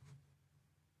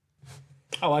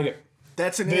 I like it.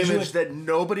 That's an image that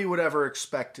nobody would ever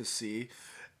expect to see.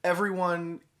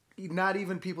 Everyone, not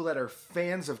even people that are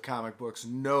fans of comic books,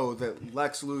 know that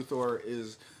Lex Luthor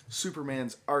is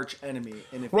Superman's arch enemy.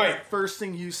 And if the first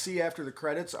thing you see after the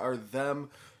credits are them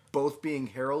both being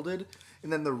heralded,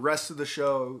 and then the rest of the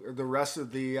show, or the rest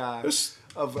of the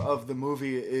of the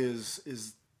movie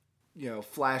is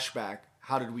flashback.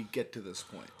 How did we get to this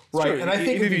point? Right, and I think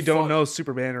even if it'd you be don't fun- know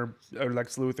Superman or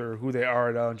Lex Luthor, who they are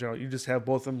in general, you just have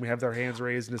both of them have their hands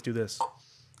raised and just do this.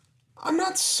 I'm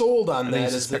not sold on that. They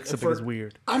as suspect something is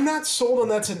weird. I'm not sold on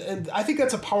that. And I think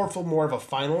that's a powerful, more of a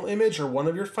final image or one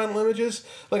of your final images.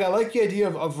 Like, I like the idea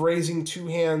of raising two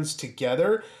hands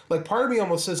together. Like, part of me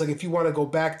almost says, like, if you want to go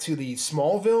back to the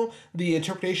Smallville, the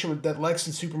interpretation that Lex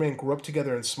and Superman grew up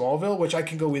together in Smallville, which I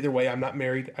can go either way. I'm not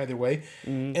married either way.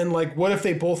 And, like, what if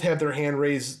they both have their hand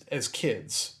raised as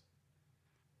kids?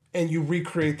 And you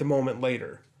recreate the moment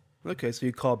later. Okay, so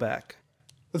you call back.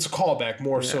 It's a callback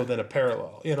more so than a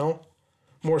parallel,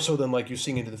 more so than like you're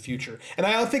seeing into the future. And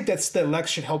I think that Lex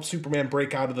should help Superman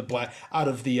break out of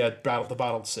the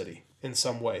bottled city in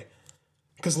some way,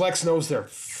 because Lex knows they're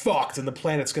fucked and the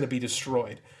planet's going to be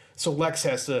destroyed. So Lex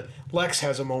has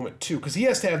a moment too, because he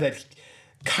has to have that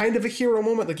kind of a hero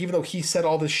moment. Like, even though he set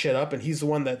all this shit up and he's the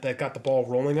one that got the ball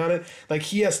rolling on it, like,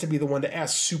 he has to be the one to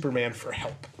ask Superman for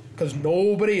help, because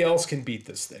nobody else can beat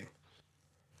this thing.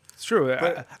 It's true.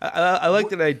 I like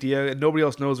that idea. Nobody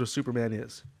else knows where Superman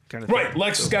is. Kind of Right, thing.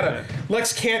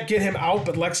 Lex can't get him out,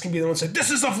 but Lex can be the one to say,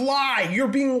 "This is a lie. You're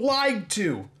being lied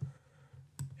to."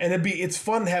 And it's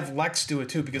fun to have Lex do it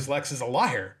too, because Lex is a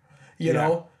liar. You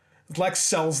know, Lex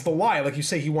sells the lie, like you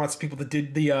say. He wants people to do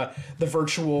the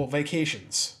virtual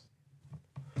vacations.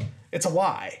 It's a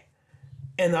lie,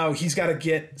 and now he's got to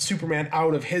get Superman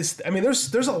out of his. I mean,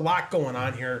 there's a lot going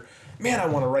on here. Man, I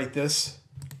want to write this.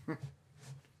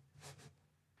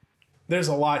 There's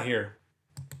a lot here.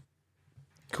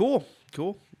 Cool.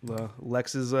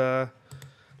 Lex's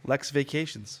Lex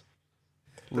vacations.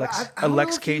 Lex I don't know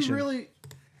Lexcation.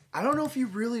 if you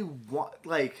really want,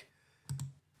 like,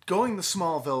 going the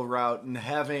Smallville route and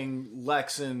having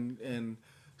Lex and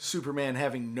Superman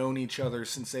having known each other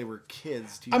since they were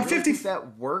kids, do you really think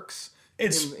that works?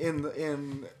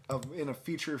 In a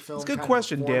feature film. It's a good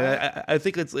question, Dan. I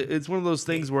think it's one of those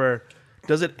things where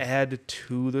does it add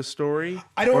to the story?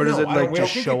 I don't know. Or does it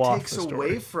just show off it takes the story?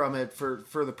 away from it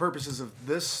for the purposes of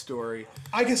this story.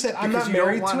 Like I said, I'm not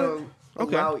married to it.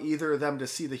 Allow either of them to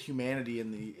see the humanity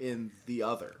in the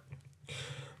other.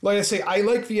 Like I say, I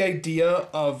like the idea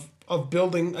of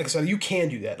building. Like I said, you can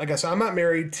do that. Like I said, I'm not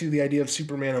married to the idea of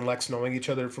Superman and Lex knowing each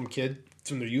other from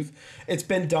their youth. It's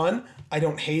been done. I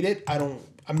don't hate it.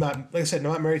 I'm not, like I said,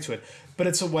 not married to it. But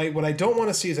it's a way. What I don't want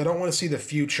to see is I don't want to see the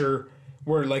future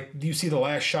where, like, you see the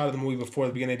last shot of the movie before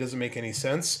the beginning. It doesn't make any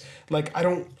sense. Like,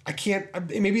 I can't,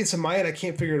 maybe it's in my head. I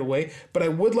can't figure it away. But I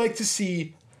would like to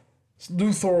see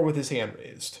Luthor with his hand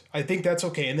raised. I think that's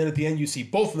okay. And then at the end, you see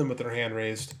both of them with their hand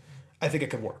raised. I think it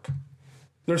could work.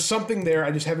 There's something there.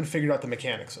 I just haven't figured out the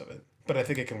mechanics of it. But I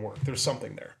think it can work. There's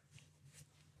something there.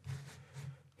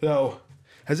 So...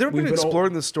 Has there ever been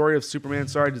exploring the story of Superman?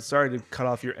 Sorry to cut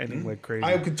off your ending like crazy.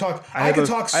 I could talk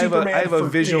Superman. I have a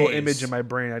visual days. image in my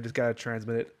brain. I just gotta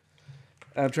transmit it.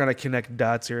 I'm trying to connect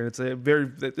dots here. It's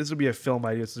this would be a film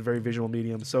idea. It's a very visual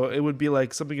medium. So it would be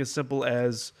like something as simple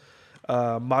as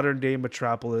modern day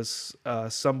Metropolis.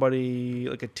 Somebody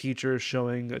like a teacher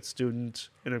showing a student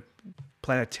in a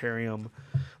planetarium.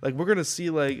 Like we're gonna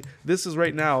see like this is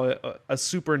right now a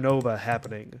supernova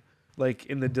happening like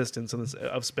in the distance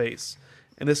of space.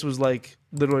 And this was like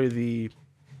literally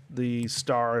the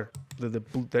star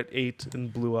that ate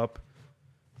and blew up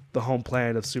the home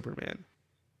planet of Superman.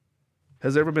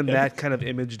 Has there ever been that kind of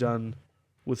image done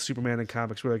with Superman in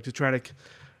comics? Where like to try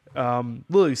to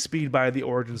literally speed by the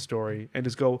origin story and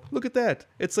just go, look at that.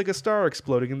 It's like a star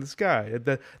exploding in the sky.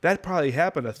 That probably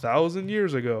happened 1,000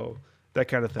 years ago. That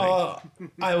kind of thing.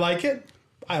 I like it.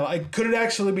 Could it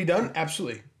actually be done?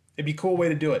 Absolutely. It'd be a cool way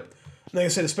to do it. Like I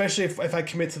said, especially if I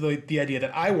commit to the idea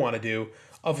that I want to do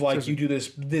of like you do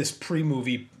this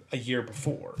pre-movie a year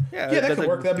before. Yeah, that could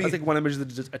work. I think one image that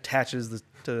just attaches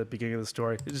to the beginning of the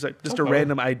story. It's just a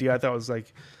random idea. I thought it was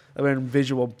like a random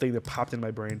visual thing that popped in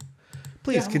my brain.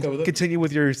 Please continue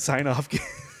with your sign off.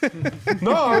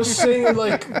 No, I was saying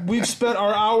like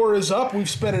our hour is up. We've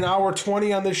spent an hour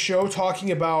 20 on this show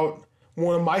talking about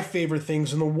one of my favorite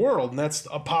things in the world, and that's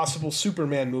a possible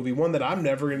Superman movie, one that I'm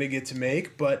never going to get to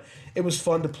make, but it was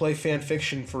fun to play fan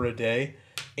fiction for a day,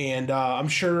 and I'm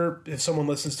sure if someone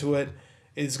listens to it,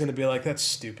 is going to be like, that's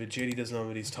stupid. JD doesn't know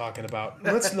what he's talking about.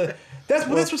 That's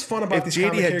what's fun about these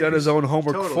comic JD had done his own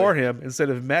homework Totally. for him instead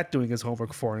of Matt doing his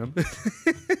homework for him.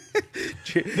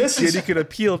 JD could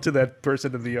appeal to that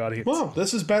person in the audience. Well,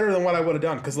 this is better than what I would have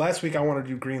done, because last week I wanted to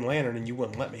do Green Lantern and you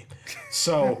wouldn't let me.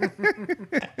 So,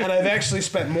 and I've actually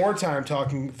spent more time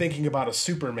thinking about a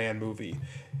Superman movie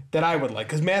that I would like,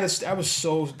 because I was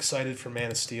so excited for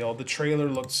Man of Steel. The trailer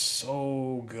looked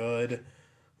so good.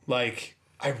 Like,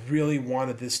 I really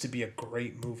wanted this to be a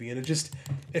great movie, and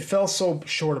it fell so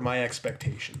short of my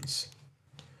expectations.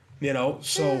 You know,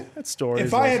 so that story.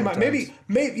 If I had my maybe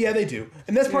yeah, they do,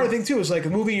 and that's part of the thing too. Is like a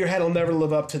movie in your head will never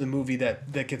live up to the movie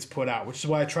that gets put out, which is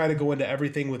why I try to go into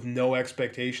everything with no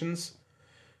expectations.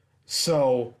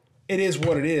 So it is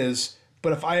what it is.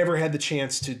 But if I ever had the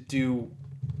chance to do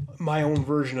my own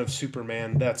version of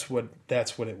Superman, that's what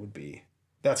it would be.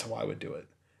 That's how I would do it.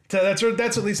 So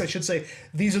that's at least I should say.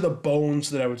 These are the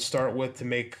bones that I would start with to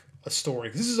make a story.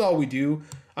 This is all we do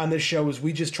on this show is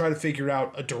we just try to figure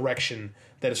out a direction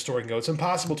that a story can go. It's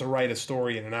impossible to write a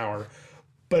story in an hour,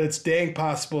 but it's dang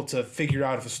possible to figure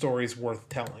out if a story is worth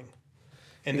telling.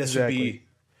 And this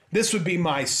would be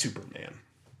my Superman.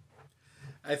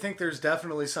 I think there's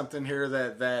definitely something here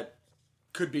that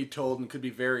could be told and could be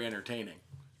very entertaining.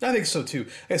 I think so too.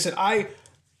 Like I said,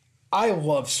 I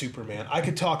love Superman. I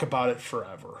could talk about it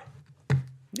forever.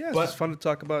 Yeah, it's just fun to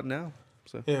talk about now.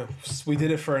 So yeah, we did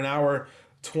it for an hour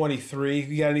 23.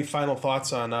 You got any final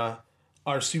thoughts on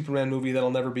our Superman movie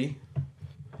that'll never be?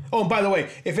 Oh, and by the way,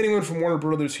 if anyone from Warner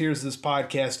Brothers hears this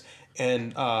podcast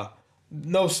and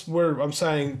knows where I'm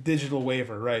signing digital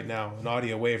waiver right now, an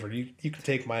audio waiver, you can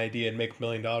take my idea and make $1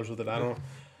 million with it. I don't.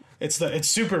 It's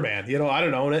Superman. You know, I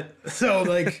don't own it. So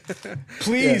like,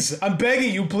 please, I'm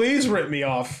begging you, please rip me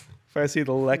off. If I see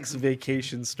the Lex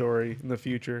vacation story in the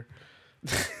future,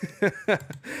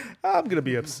 I'm gonna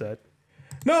be upset.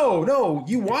 No,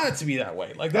 you want it to be that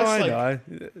way. Like that's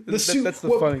that's the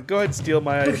funny. Go ahead and steal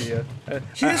my idea.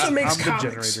 Here's what makes I'm comics. the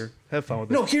generator. Have fun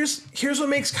with it. No, here's what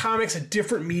makes comics a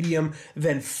different medium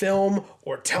than film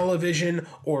or television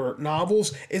or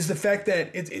novels is the fact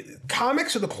that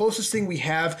comics are the closest thing we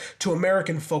have to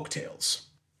American folktales.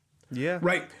 Yeah.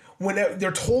 Right. when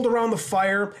they're told around the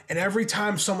fire, and every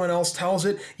time someone else tells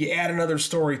it, you add another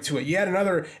story to it. You add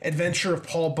another adventure of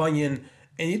Paul Bunyan.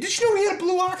 And did you know he had a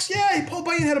blue ox? Yeah, Paul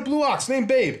Bunyan had a blue ox named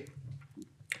Babe.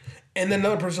 And then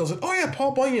another person said, "Oh yeah,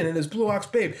 Paul Bunyan and his blue ox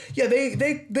Babe. Yeah, they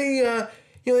made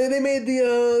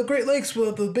the Great Lakes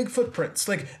with the big footprints."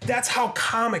 Like, that's how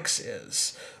comics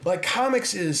is. Like,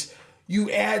 comics is you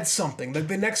add something. Like,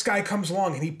 the next guy comes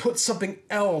along and he puts something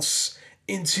else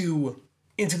into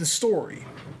the story.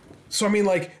 So I mean,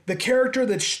 like, the character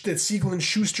that Siegel and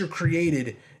Schuster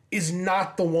created is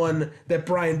not the one that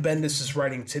Brian Bendis is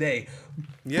writing today.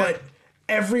 Yeah. But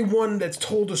everyone that's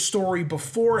told a story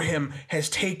before him has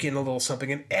taken a little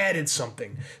something and added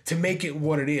something to make it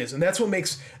what it is. And that's what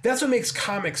makes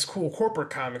comics cool, corporate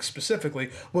comics specifically.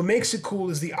 What makes it cool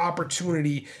is the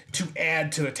opportunity to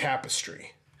add to the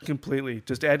tapestry. Completely.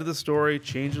 Just add to the story,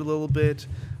 change it a little bit,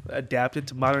 adapt it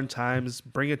to modern times,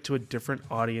 bring it to a different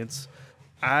audience.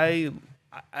 I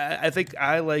think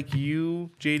I, like you,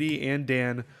 JD, and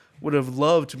Dan, would have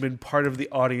loved to have been part of the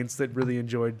audience that really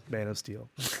enjoyed Man of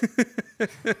Steel.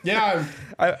 Yeah,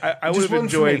 I would have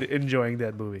enjoying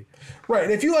that movie. Right,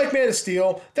 and if you like Man of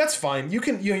Steel, that's fine. You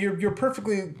can, you're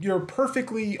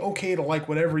perfectly okay to like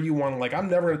whatever you want to like. I'm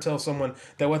never going to tell someone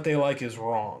that what they like is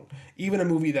wrong, even a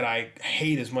movie that I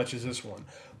hate as much as this one,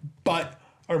 or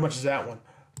as much as that one.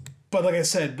 But like I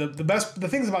said, the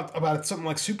things about something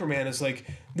like Superman is, like,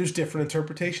 there's different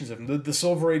interpretations of him. The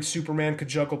Silver Age Superman could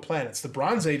juggle planets. The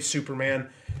Bronze Age Superman,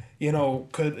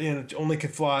 only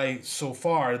could fly so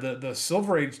far. The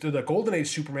Silver Age, the Golden Age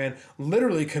Superman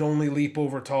literally could only leap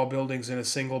over tall buildings in a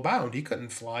single bound. He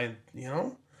couldn't fly,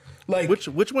 Like, which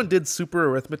one did super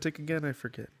arithmetic again? I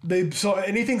forget. So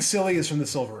anything silly is from the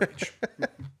Silver Age.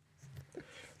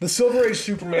 The Silver Age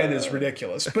Superman is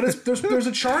ridiculous, but there's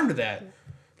a charm to that.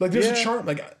 Like, there's a charm.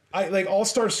 Like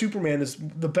All-Star Superman is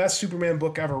the best Superman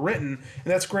book ever written, and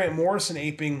that's Grant Morrison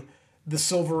aping the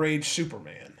Silver Age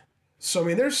Superman. So I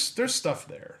mean, there's stuff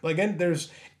there. Like, and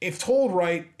if told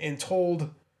right and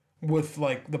told with,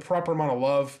 like, the proper amount of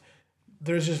love,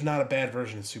 there's just not a bad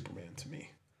version of Superman to me.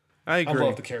 I agree. I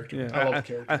love the character. Yeah. I love the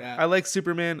character. I like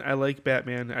Superman. I like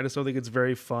Batman. I just don't think it's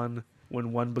very fun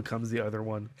when one becomes the other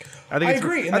one. I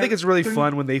agree. I think it's really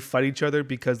fun when they fight each other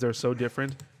because they're so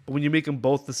different. But when you make them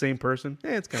both the same person,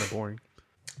 it's kind of boring.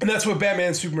 And that's what Batman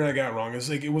and Superman got wrong. It's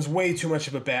like, it was way too much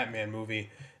of a Batman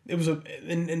movie. It was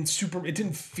it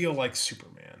didn't feel like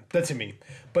Superman. That to me.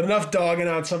 But enough dogging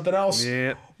out something else.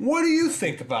 Yeah. What do you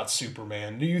think about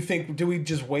Superman? Do we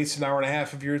just waste an hour and a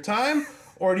half of your time?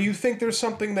 Or do you think there's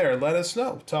something there? Let us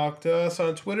know. Talk to us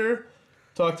on Twitter.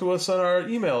 Talk to us on our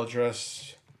email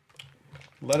address.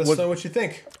 Let us know what you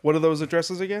think. What are those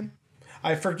addresses again?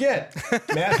 I forget,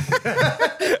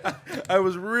 Matt. I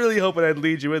was really hoping I'd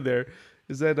lead you in there.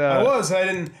 Is that I was. I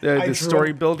didn't. The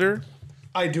story builder?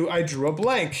 I drew a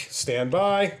blank. Stand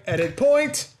by. Edit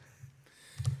point.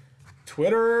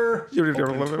 Twitter.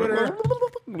 Twitter.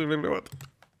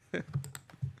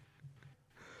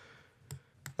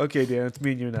 Okay, Dan, it's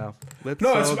me and you now. It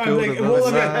won't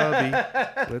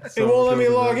let me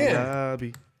log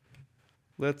in.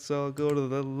 Let's all go to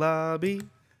the lobby.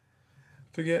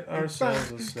 Forget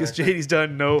ourselves. Because JD's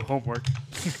done no homework.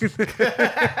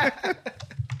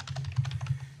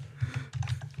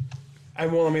 I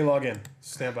won't let me log in.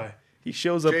 Stand by. He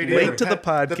shows up late to the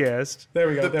podcast. There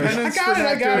we go. I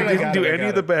got it. He didn't do any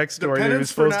of the backstory that he was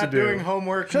supposed to do. Doing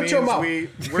homework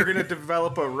means we're going to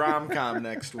develop a rom-com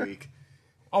next week.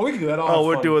 Oh, we can do that.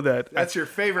 We're doing that. That's your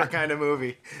favorite kind of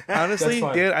movie. Honestly,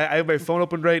 Dan, I have my phone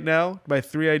open right now. My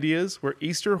 3 ideas were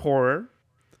Easter horror.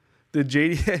 The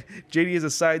JD has a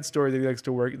side story that he likes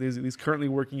to work. He's currently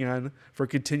working on for a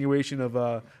continuation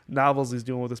of novels he's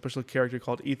doing with a special character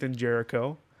called Ethan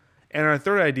Jericho. And my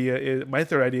third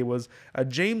idea was a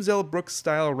James L. Brooks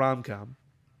style rom-com.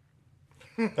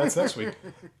 That's next week.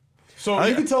 So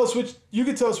you can tell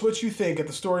us what you think at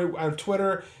the story on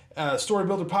Twitter. Story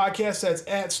Builder Podcast. That's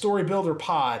at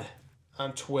StoryBuilderPod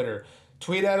on Twitter.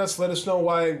 Tweet at us. Let us know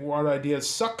why our ideas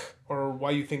suck or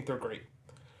why you think they're great,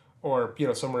 or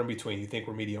somewhere in between. You think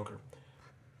we're mediocre.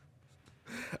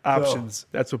 Options.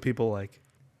 That's what people like.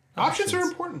 Options are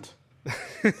important.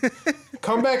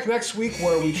 Come back next week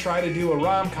where we try to do a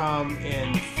rom-com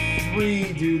and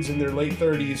 3 dudes in their late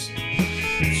 30s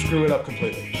screw it up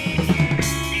completely.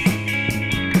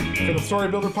 For the Story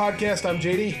Builder Podcast, I'm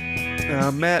JD.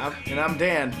 I'm Matt. And I'm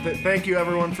Dan. Thank you,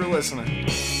 everyone, for listening.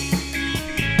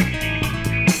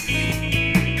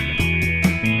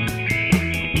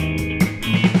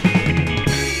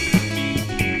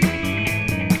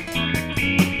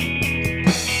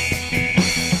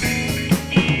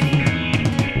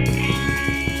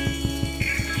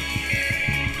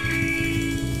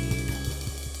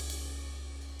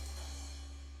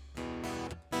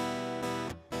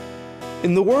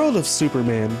 In the world of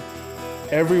Superman,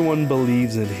 everyone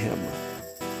believes in him,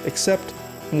 except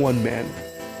one man.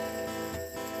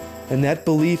 And that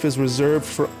belief is reserved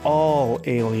for all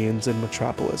aliens in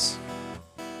Metropolis.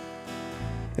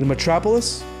 And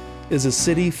Metropolis is a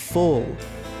city full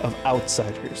of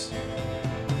outsiders.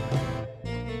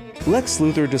 Lex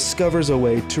Luthor discovers a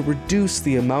way to reduce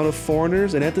the amount of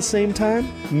foreigners and at the same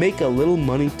time make a little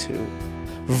money too.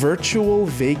 Virtual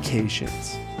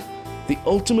vacations. The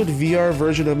ultimate VR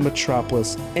version of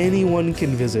Metropolis anyone can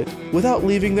visit without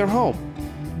leaving their home.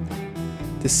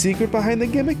 The secret behind the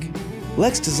gimmick?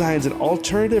 Lex designs an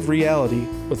alternative reality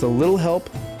with a little help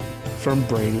from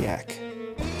Brainiac.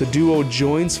 The duo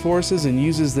joins forces and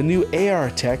uses the new AR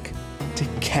tech to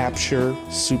capture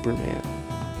Superman.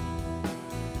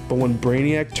 But when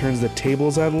Brainiac turns the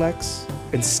tables on Lex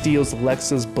and steals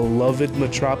Lex's beloved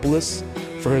Metropolis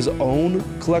for his own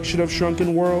collection of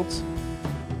shrunken worlds,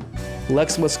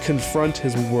 Lex must confront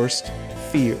his worst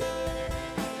fear: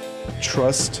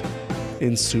 trust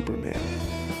in Superman.